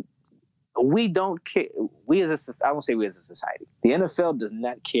mean, we don't care. I won't say we as a society. The NFL does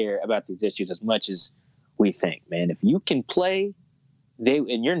not care about these issues as much as we think, man. If you can play,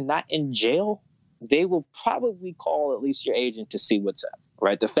 and you're not in jail, they will probably call at least your agent to see what's up,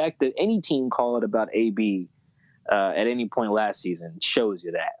 right? The fact that any team called about AB at any point last season shows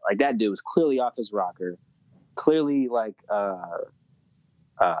you that. Like, that dude was clearly off his rocker, clearly like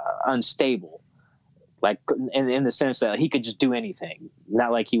unstable, like in the sense that he could just do anything.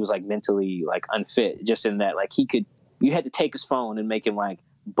 Not like he was like mentally like unfit, just in that like you had to take his phone and make him like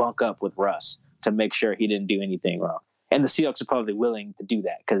bunk up with Russ to make sure he didn't do anything wrong. And the Seahawks are probably willing to do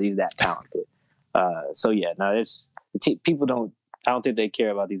that because he's that talented. So yeah, no, people don't. I don't think they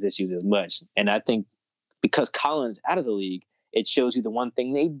care about these issues as much. And I think because Colin's out of the league, it shows you the one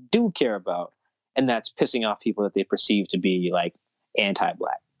thing they do care about, and that's pissing off people that they perceive to be like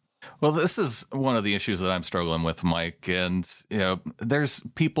anti-black. Well, this is one of the issues that I'm struggling with, Mike. And there's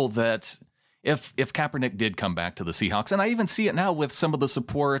people that if Kaepernick did come back to the Seahawks, and I even see it now with some of the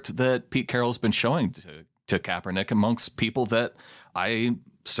support that Pete Carroll's been showing to Kaepernick amongst people that I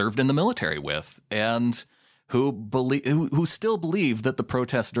served in the military with, and who still believe that the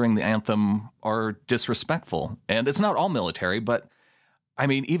protests during the anthem are disrespectful. And it's not all military, but I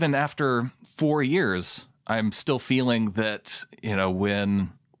mean, even after 4 years, I'm still feeling that, when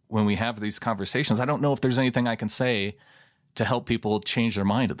we have these conversations, I don't know if there's anything I can say to help people change their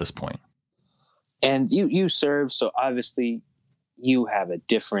mind at this point. And you serve, so obviously you have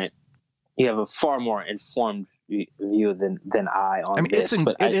a far more informed view than I on this.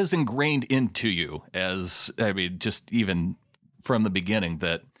 It is ingrained into you just even from the beginning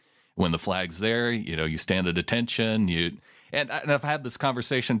that when the flag's there, you stand at attention, and I've had this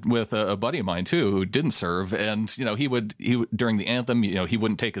conversation with a buddy of mine too, who didn't serve. And, he would during the anthem, he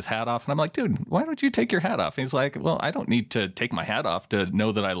wouldn't take his hat off. And I'm like, dude, why don't you take your hat off? And he's like, well, I don't need to take my hat off to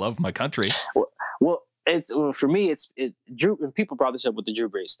know that I love my country. Well, for me, Drew, and people brought this up with the Drew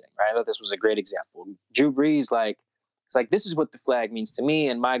Brees thing, right? I thought this was a great example. Drew Brees, it's like, this is what the flag means to me,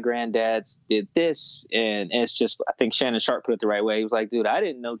 and my granddads did this, and it's just, I think Shannon Sharp put it the right way. He was like, dude, I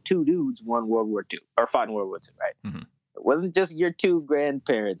didn't know 2 dudes won World War II, or fought in World War II, right? Mm-hmm. It wasn't just your 2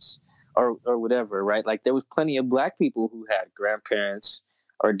 grandparents or whatever, right? Like, there was plenty of black people who had grandparents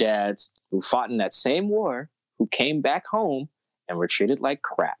or dads who fought in that same war, who came back home and were treated like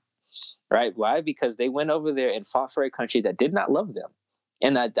crap. Right? Why? Because they went over there and fought for a country that did not love them.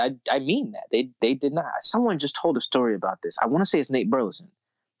 And I mean that. They did not. Someone just told a story about this. I want to say it's Nate Burleson.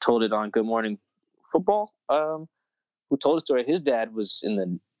 Told it on Good Morning Football. who told the story. His dad was in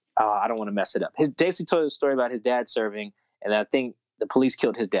the, I don't want to mess it up. His basically told a story about his dad serving, and I think the police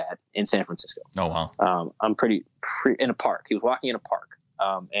killed his dad in San Francisco. Oh, wow. I'm pretty in a park. He was walking in a park,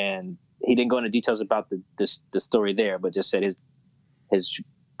 and he didn't go into details about the story there, but just said his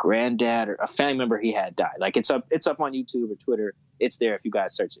granddad or a family member he had died. Like it's up on YouTube or Twitter. It's there if you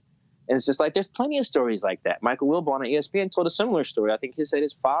guys search it. And it's just like there's plenty of stories like that. Michael Wilbon on ESPN told a similar story. I think he said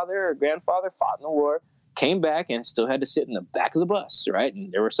his father or grandfather fought in the war, came back, and still had to sit in the back of the bus, right?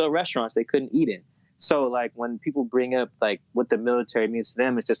 And there were still restaurants they couldn't eat in. So like when people bring up like what the military means to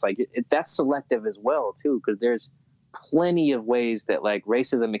them, it's just like that's selective as well too, because there's plenty of ways that like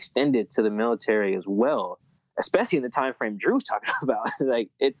racism extended to the military as well, especially in the time frame Drew's talking about. Like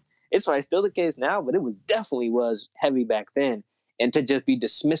it's probably still the case now, but it definitely was heavy back then. And to just be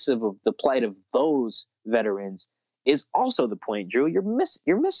dismissive of the plight of those veterans is also the point, Drew. You're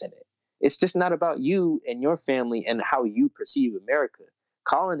missing it. It's just not about you and your family and how you perceive America.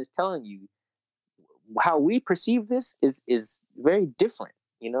 Colin is telling you how we perceive this is very different.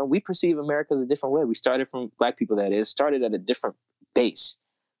 You know, we perceive America as a different way. We started from black people, that is, started at a different base.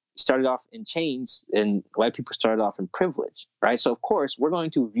 Started off in chains, and white people started off in privilege, right? So, of course, we're going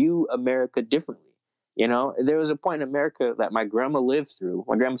to view America differently. You know, there was a point in America that my grandma lived through.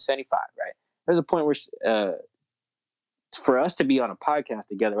 My grandma's 75, right? There's a point where for us to be on a podcast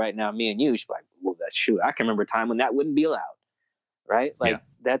together right now, me and you, she's like, well, that's true. I can remember a time when that wouldn't be allowed, right? Like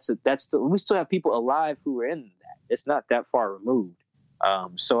we still have people alive who were in that. It's not that far removed.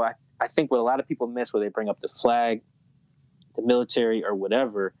 So I think what a lot of people miss when they bring up the flag, the military, or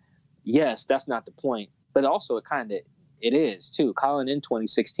whatever, yes, that's not the point. But also it is too. Colin in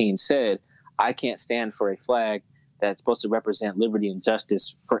 2016 said, I can't stand for a flag that's supposed to represent liberty and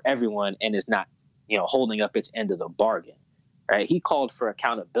justice for everyone and is not, holding up its end of the bargain, right? He called for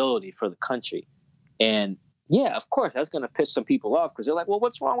accountability for the country. And yeah, of course, that's going to piss some people off because they're like, well,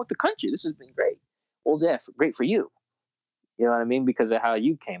 what's wrong with the country? This has been great. Well, yeah, great for you. You know what I mean? Because of how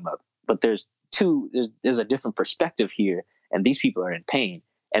you came up. But there's a different perspective here, and these people are in pain.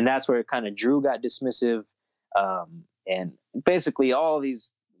 And that's where kind of Drew got dismissive. And basically all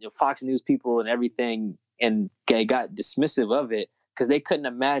these Fox News people and everything, and they got dismissive of it because they couldn't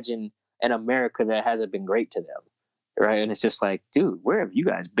imagine an America that hasn't been great to them, right? And it's just like, dude, where have you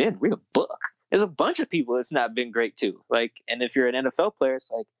guys been? Read a book. There's a bunch of people it's not been great to. Like, and if you're an NFL player,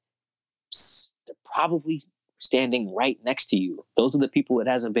 it's like, they're probably standing right next to you. Those are the people it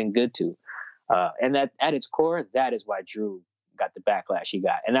hasn't been good to. And that at its core, that is why Drew got the backlash he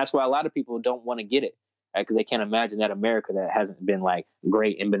got. And that's why a lot of people don't want to get it. Because they can't imagine that America that hasn't been like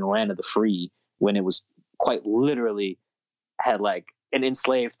great and been land of the free when it was quite literally had like an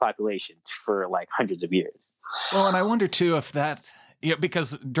enslaved population for like hundreds of years. Well, and I wonder too if that,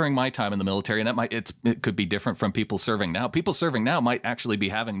 because during my time in the military, and it could be different from people serving now. People serving now might actually be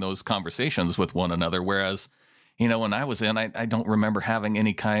having those conversations with one another, whereas, when I was in, I don't remember having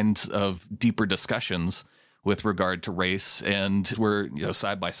any kinds of deeper discussions with regard to race, and we're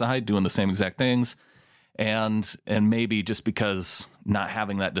side by side doing the same exact things. And maybe just because not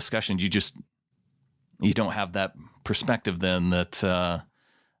having that discussion, you don't have that perspective then that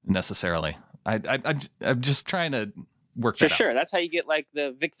necessarily. I'm just trying to work that out. Sure. That's how you get like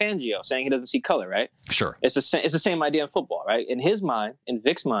the Vic Fangio saying he doesn't see color, right? Sure. It's the same idea in football, right? In his mind, in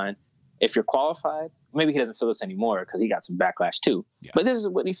Vic's mind, if you're qualified, maybe he doesn't feel this anymore because he got some backlash too. Yeah. But this is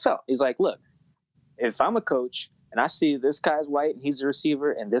what he felt. He's like, look, if I'm a coach and I see this guy's white and he's a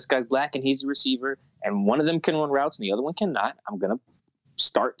receiver, and this guy's black and he's a receiver, and one of them can run routes and the other one cannot, I'm going to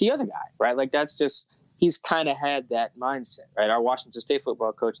start the other guy, right? Like that's just, he's kind of had that mindset, right? Our Washington State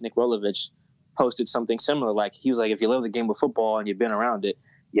football coach, Nick Rolovich, posted something similar. Like he was like, if you love the game of football and you've been around it,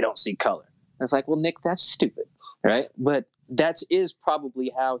 you don't see color. And it's like, well, Nick, that's stupid, right? But that is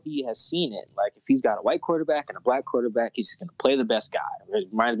probably how he has seen it. Like if he's got a white quarterback and a black quarterback, he's going to play the best guy. It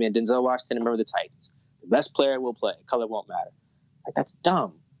reminds me of Denzel Washington. Remember the Titans. The best player will play. Color won't matter. Like that's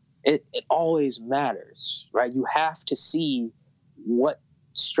dumb. It always matters, right? You have to see what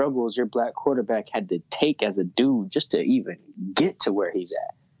struggles your black quarterback had to take as a dude just to even get to where he's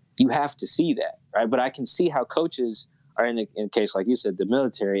at. You have to see that, right? But I can see how coaches are in a case, like you said, the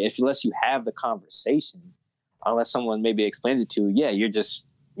military, unless you have the conversation, unless someone maybe explains it to you, you're just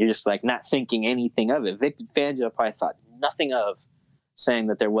like not thinking anything of it. Vic Fangio probably thought nothing of saying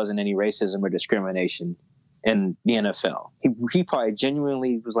that there wasn't any racism or discrimination in the NFL. He probably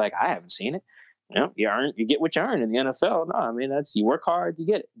genuinely was like, I haven't seen it. You get what you earn in the NFL. No, I mean, that's, you work hard, you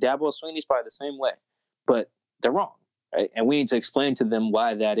get it. Dabo Swinney's probably the same way, but they're wrong, right? And we need to explain to them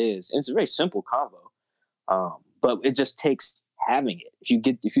why that is. And it's a very simple convo, but it just takes having it.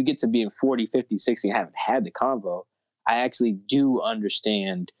 If you get to being 40, 50, 60 and haven't had the convo, I actually do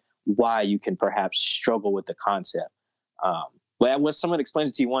understand why you can perhaps struggle with the concept. But when someone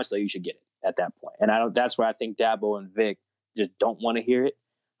explains it to you once, like, you should get it at that point. And that's where I think Dabo and Vic just don't want to hear it.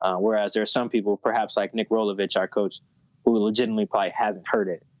 Whereas there are some people, perhaps like Nick Rolovich, our coach, who legitimately probably hasn't heard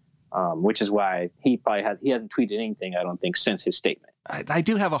it, which is why he hasn't tweeted anything, I don't think, since his statement. I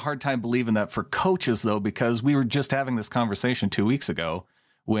do have a hard time believing that for coaches, though, because we were just having this conversation 2 weeks ago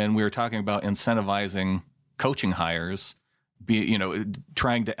when we were talking about incentivizing coaching hires,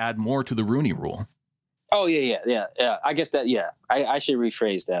 trying to add more to the Rooney Rule. Oh, yeah. I guess that, I should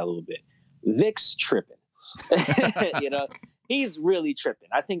rephrase that a little bit. Vic's tripping. He's really tripping.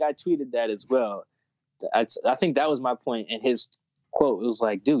 I think I tweeted that as well. I think that was my point. And his quote, it was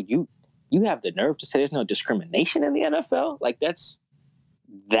like, dude, you have the nerve to say there's no discrimination in the NFL? Like, that's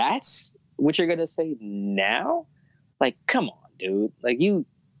what you're going to say now? Like, come on, dude. Like, you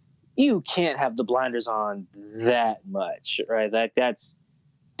can't have the blinders on that much, right? Like, that's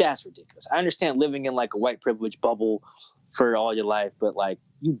ridiculous. I understand living in like a white privilege bubble for all your life, but like,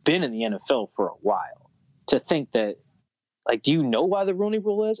 you've been in the NFL for a while. To think that, like, do you know why the Rooney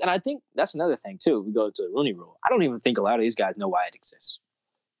Rule is? And I think that's another thing too. We go to the Rooney Rule. I don't even think a lot of these guys know why it exists.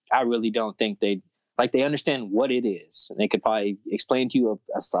 I really don't think they understand what it is. And they could probably explain to you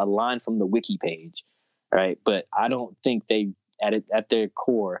a line from the wiki page, right? But I don't think they, at their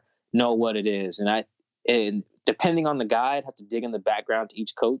core, know what it is. And depending on the guy, I'd have to dig in the background to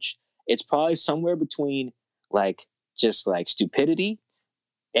each coach. It's probably somewhere between like just like stupidity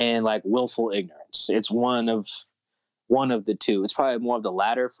and like willful ignorance. It's one of the two. It's probably more of the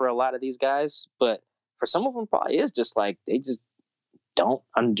latter for a lot of these guys, but for some of them, probably is just like they just don't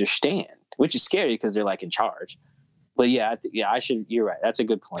understand, which is scary because they're like in charge. But you're right. That's a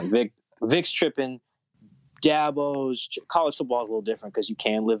good point. Vic's tripping. Dabo's college football is a little different because you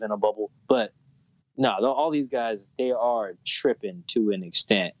can live in a bubble, but no, all these guys, they are tripping to an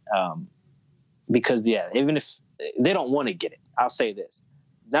extent. Because even if they don't want to get it, I'll say this.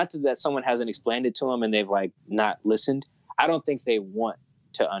 Not that someone hasn't explained it to them and they've like not listened. I don't think they want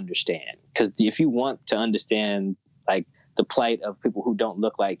to understand, because if you want to understand like the plight of people who don't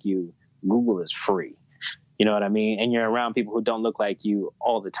look like you, Google is free. You know what I mean? And you're around people who don't look like you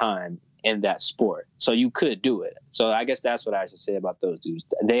all the time in that sport. So you could do it. So I guess that's what I should say about those dudes.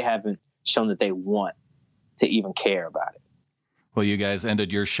 They haven't shown that they want to even care about it. Well, you guys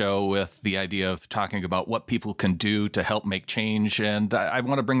ended your show with the idea of talking about what people can do to help make change. And I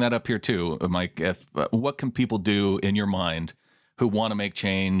want to bring that up here too, Mike. What can people do in your mind who want to make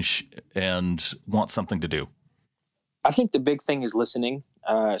change and want something to do? I think the big thing is listening.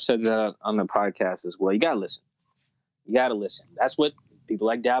 I said that on the podcast as well. You got to listen. That's what people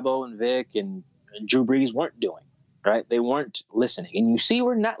like Dabo and Vic and Drew Brees weren't doing, right? They weren't listening. And you see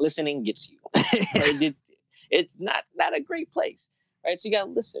where not listening gets you. It's not a great place, right? So you got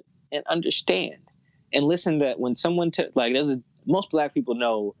to listen and understand, and listen that when someone most black people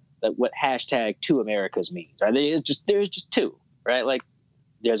know that what hashtag 2 Americas means, right? There's just two, right? Like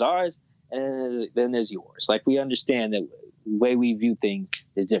there's ours and then there's yours. Like we understand that the way we view things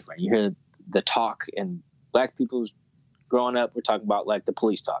is different. You hear the talk, and black people growing up, we're talking about like the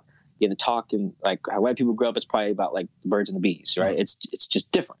police talk. Yeah, the talk and like how white people grow up, it's probably about like the birds and the bees, right? It's just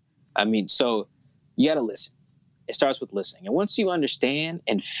different. I mean, so you got to listen. It starts with listening. And once you understand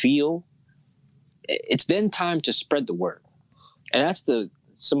and feel, it's then time to spread the word. And that's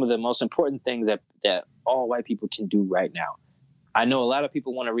some of the most important things that all white people can do right now. I know a lot of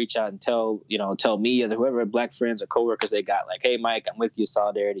people want to reach out and tell me or whoever, black friends or coworkers they got, like, hey, Mike, I'm with you,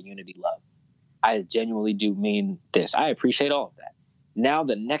 solidarity, unity, love. I genuinely do mean this. I appreciate all of that. Now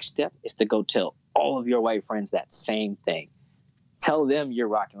the next step is to go tell all of your white friends that same thing. Tell them you're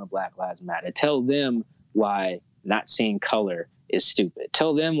rocking with Black Lives Matter. Tell them why not seeing color is stupid.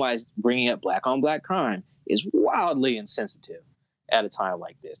 Tell them why bringing up black on black crime is wildly insensitive at a time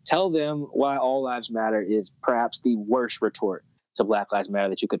like this. Tell them why all lives matter is perhaps the worst retort to Black Lives Matter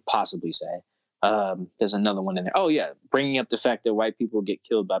that you could possibly say. There's another one in there. Oh yeah, bringing up the fact that white people get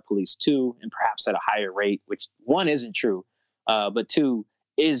killed by police too, and perhaps at a higher rate, which one isn't true, but two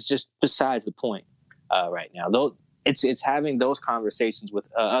is just besides the point right now. Though it's having those conversations with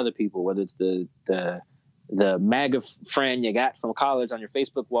other people, whether it's the MAGA friend you got from college on your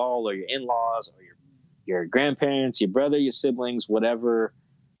Facebook wall, or your in-laws, or your grandparents, your brother, your siblings, whatever,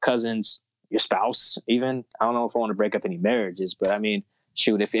 cousins, your spouse, even. I don't know if I want to break up any marriages, but I mean,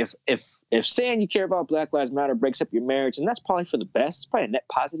 shoot, if saying you care about Black Lives Matter breaks up your marriage, and that's probably for the best, it's probably a net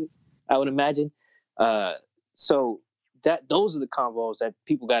positive, I would imagine. So those are the convos that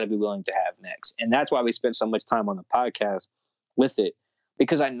people got to be willing to have next. And that's why we spent so much time on the podcast with it,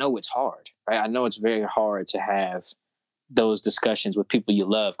 because I know it's hard, right? I know it's very hard to have those discussions with people you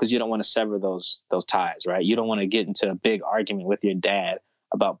love, because you don't want to sever those ties, right? You don't want to get into a big argument with your dad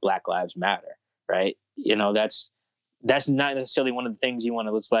about Black Lives Matter, right? That's not necessarily one of the things you want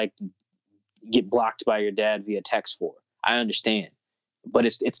to, let's like, get blocked by your dad via text for. I understand, but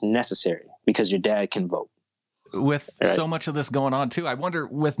it's necessary because your dad can vote. With so much of this going on too, I wonder,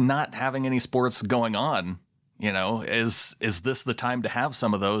 with not having any sports going on, is this the time to have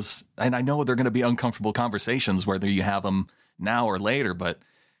some of those? And I know they're going to be uncomfortable conversations, whether you have them now or later, but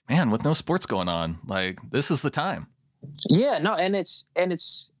man, with no sports going on, like, this is the time. Yeah, no, and it's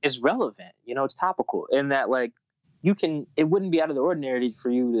relevant. It's topical in that, like, it wouldn't be out of the ordinary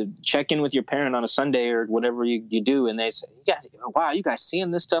for you to check in with your parent on a Sunday or whatever you do, and they say, wow, you guys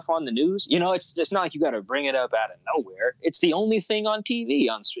seeing this stuff on the news? It's just not like you got to bring it up out of nowhere. It's the only thing on TV.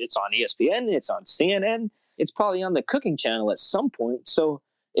 It's on ESPN. It's on CNN. It's probably on the cooking channel at some point. So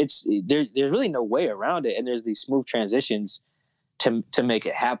there's really no way around it. And there's these smooth transitions to make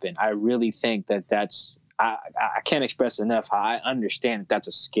it happen. I really think that's, I can't express enough how I understand that's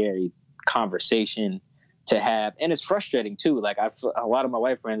a scary conversation to have. And it's frustrating too. Like, a lot of my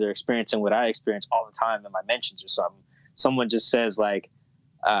white friends are experiencing what I experience all the time in my mentions or something. Someone just says, like,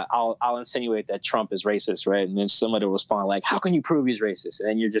 I'll insinuate that Trump is racist, right? And then somebody will respond like, how can you prove he's racist? And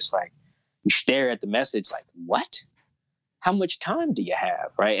then you're just like, you stare at the message like, what? How much time do you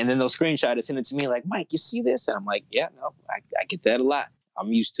have, right? And then they'll screenshot it, send it to me like, Mike, you see this? And I'm like, yeah, no, I get that a lot.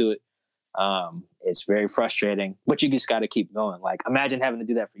 I'm used to it. It's very frustrating, but you just got to keep going. Like, imagine having to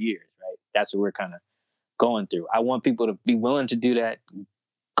do that for years, right? That's what we're kind of going through. I want people to be willing to do that,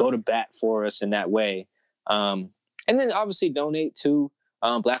 go to bat for us in that way. And then obviously donate to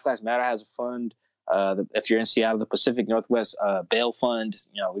Black Lives Matter has a fund. If you're in Seattle, the Pacific Northwest Bail Fund,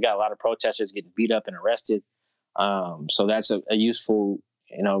 we got a lot of protesters getting beat up and arrested. So that's a useful,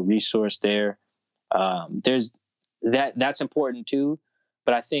 resource there. There's that's important too.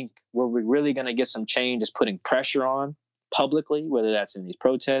 But I think where we're really going to get some change is putting pressure on publicly, whether that's in these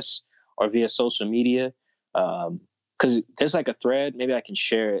protests or via social media. Because there's like a thread, maybe I can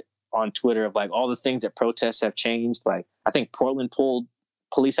share it on Twitter, of like all the things that protests have changed. Like, I think Portland pulled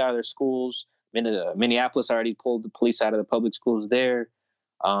police out of their schools. Minneapolis already pulled the police out of the public schools there.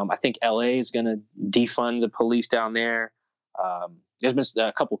 I think LA is going to defund the police down there. There's been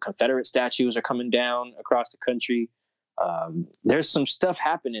a couple Confederate statues are coming down across the country. There's some stuff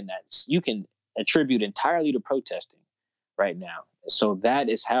happening that you can attribute entirely to protesting right now. So that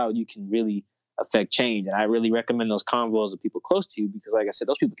is how you can really affect change. And I really recommend those convos with people close to you, because, like I said,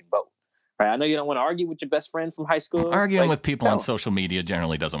 those people can vote. Right? I know you don't want to argue with your best friend from high school. Arguing with people on social media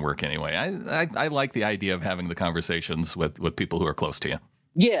generally doesn't work anyway. I like the idea of having the conversations with people who are close to you.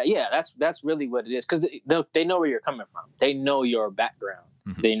 Yeah, that's really what it is, because they know where you're coming from. They know your background.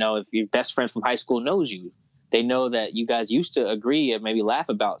 Mm-hmm. They know if your best friend from high school knows you. They know that you guys used to agree and maybe laugh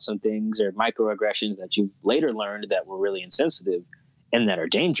about some things or microaggressions that you later learned that were really insensitive and that are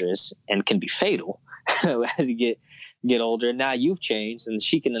dangerous and can be fatal as you get older. Now you've changed, and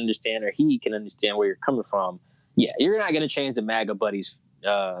she can understand, or he can understand, where you're coming from. Yeah, you're not going to change the MAGA buddies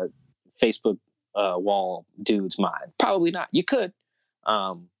Facebook wall dude's mind. Probably not. You could,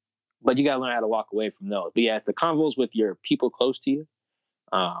 but you got to learn how to walk away from those. But yeah, the convos with your people close to you,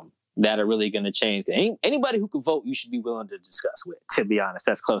 that are really going to change. Anybody who can vote, you should be willing to discuss with, to be honest,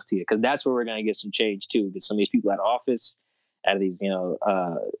 that's close to you, because that's where we're going to get some change too. Get some of these people out of office, out of these,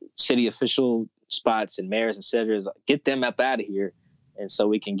 city official spots and mayors and senators, get them up out of here. And so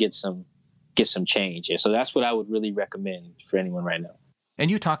we can get some change. And so that's what I would really recommend for anyone right now. And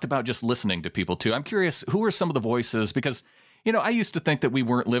you talked about just listening to people too. I'm curious, who are some of the voices? Because, I used to think that we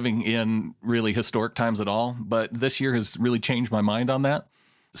weren't living in really historic times at all, but this year has really changed my mind on that.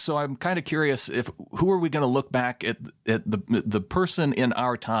 So I'm kind of curious, who are we going to look back at the person in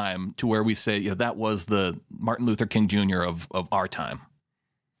our time to where we say, that was the Martin Luther King Jr. of our time?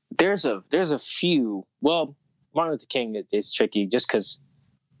 There's a few. Well, Martin Luther King is tricky just because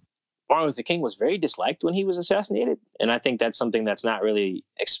Martin Luther King was very disliked when he was assassinated. And I think that's something that's not really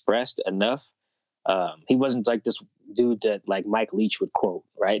expressed enough. He wasn't like this dude that like Mike Leach would quote,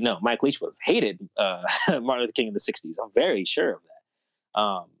 right? No, Mike Leach would have hated Martin Luther King in the 60s. I'm very sure of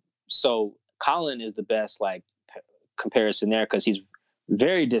that. So Colin is the best comparison there, because he's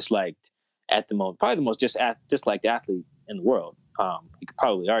very disliked at the moment, probably the most disliked athlete in the world. You could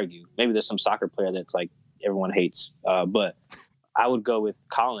probably argue maybe there's some soccer player that's like everyone hates, but I would go with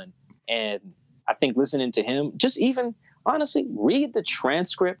Colin. And I think listening to him, just even honestly read the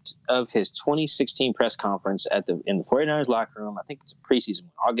transcript of his 2016 press conference in the 49ers locker room. I think it's a preseason,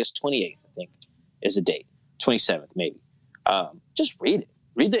 August 28th, I think is the date, 27th maybe. Just read it.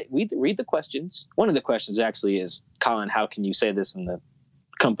 read the questions. One of the questions actually is, Colin, how can you say this in the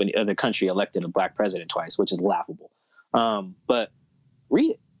country elected a black president twice, which is laughable. But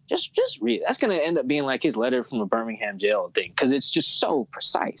read it. Just read it. That's going to end up being like his letter from a Birmingham jail thing, because it's just so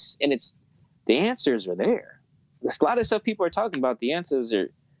precise, and the answers are there. There's a lot of stuff people are talking about. The answers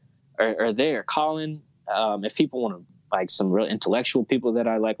are there. Colin, if people want to, like, some real intellectual people that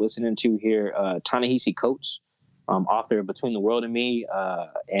I like listening to here, Ta-Nehisi Coates, author of Between the World and Me,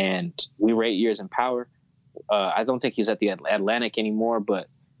 and We Were 8 Years in Power. I don't think he's at the Atlantic anymore, but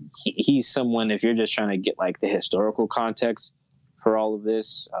he's someone, if you're just trying to get like the historical context for all of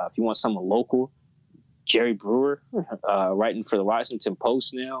this, if you want someone local, Jerry Brewer, writing for the Washington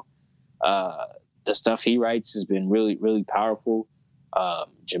Post now. The stuff he writes has been really, really powerful.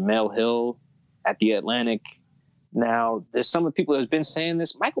 Jamel Hill at the Atlantic. Now, there's some of the people that have been saying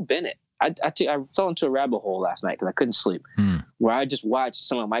this. Michael Bennett. I fell into a rabbit hole last night because I couldn't sleep, where I just watched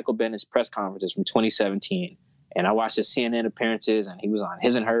some of Michael Bennett's press conferences from 2017. And I watched his CNN appearances, and he was on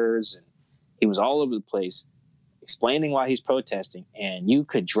His and Hers, and he was all over the place explaining why he's protesting. And you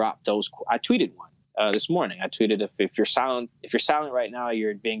could drop those. I tweeted one this morning. I tweeted, if you're silent right now,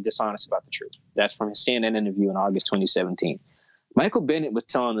 you're being dishonest about the truth. That's from his CNN interview in August 2017. Michael Bennett was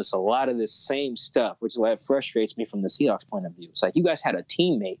telling us a lot of this same stuff, which is why it frustrates me from the Seahawks point of view. It's like, you guys had a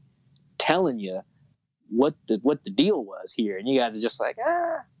teammate telling you what the deal was here, and you guys are just like,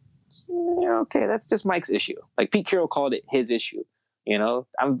 okay, that's just Mike's issue. Like Pete Carroll called it his issue.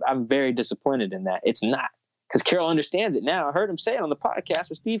 I'm very disappointed in that. It's not, because Carroll understands it now. I heard him say it on the podcast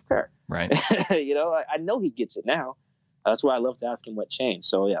with Steve Kerr. Right. I know he gets it now. That's why I love to ask him what changed.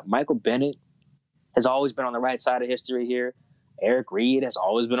 So yeah, Michael Bennett has always been on the right side of history here. Eric Reed has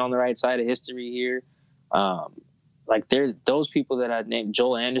always been on the right side of history here. Like, there's those people that I named,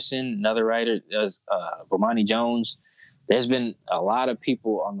 Joel Anderson, another writer, Bomani Jones. There's been a lot of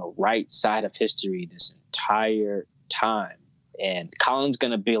people on the right side of history this entire time. And Colin's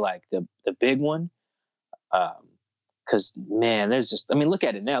going to be like the big one. Because, man, look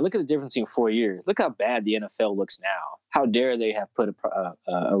at it now. Look at the difference in 4 years. Look how bad the NFL looks now. How dare they have put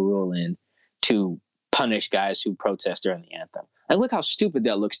a rule in to punish guys who protest during the anthem. And look how stupid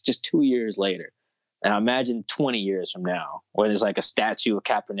that looks just 2 years later. And I imagine 20 years from now, where there's like a statue of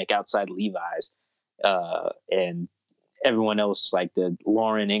Kaepernick outside Levi's, and everyone else, like the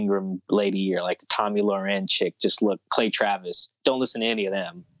Lauren Ingram lady or like the Tommy Loren chick, just look, Clay Travis. Don't listen to any of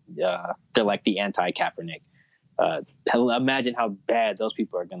them. They're like the anti-Kaepernick. Imagine how bad those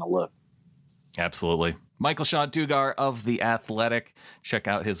people are going to look. Absolutely. Michael Sean Dugar of The Athletic. Check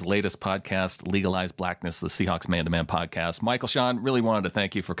out his latest podcast, Legalize Blackness, the Seahawks Man-to-Man podcast. Michael Sean, really wanted to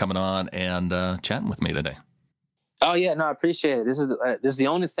thank you for coming on and chatting with me today. Oh, yeah, no, I appreciate it. This is the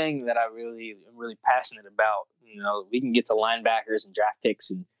only thing that I am really passionate about. We can get to linebackers and draft picks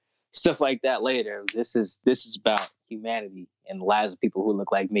and stuff like that later. This is about humanity and the lives of people who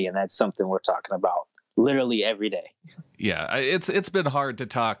look like me, and that's something we're talking about literally every day. Yeah, it's been hard to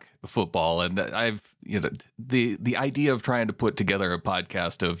talk football, and I've the idea of trying to put together a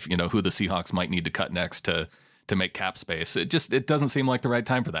podcast of who the Seahawks might need to cut next to make cap space. It doesn't seem like the right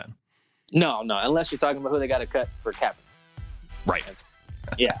time for that. No, unless you're talking about who they got to cut for cap. Right.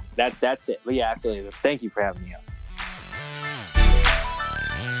 That's it. But yeah, absolutely. Thank you for having me on.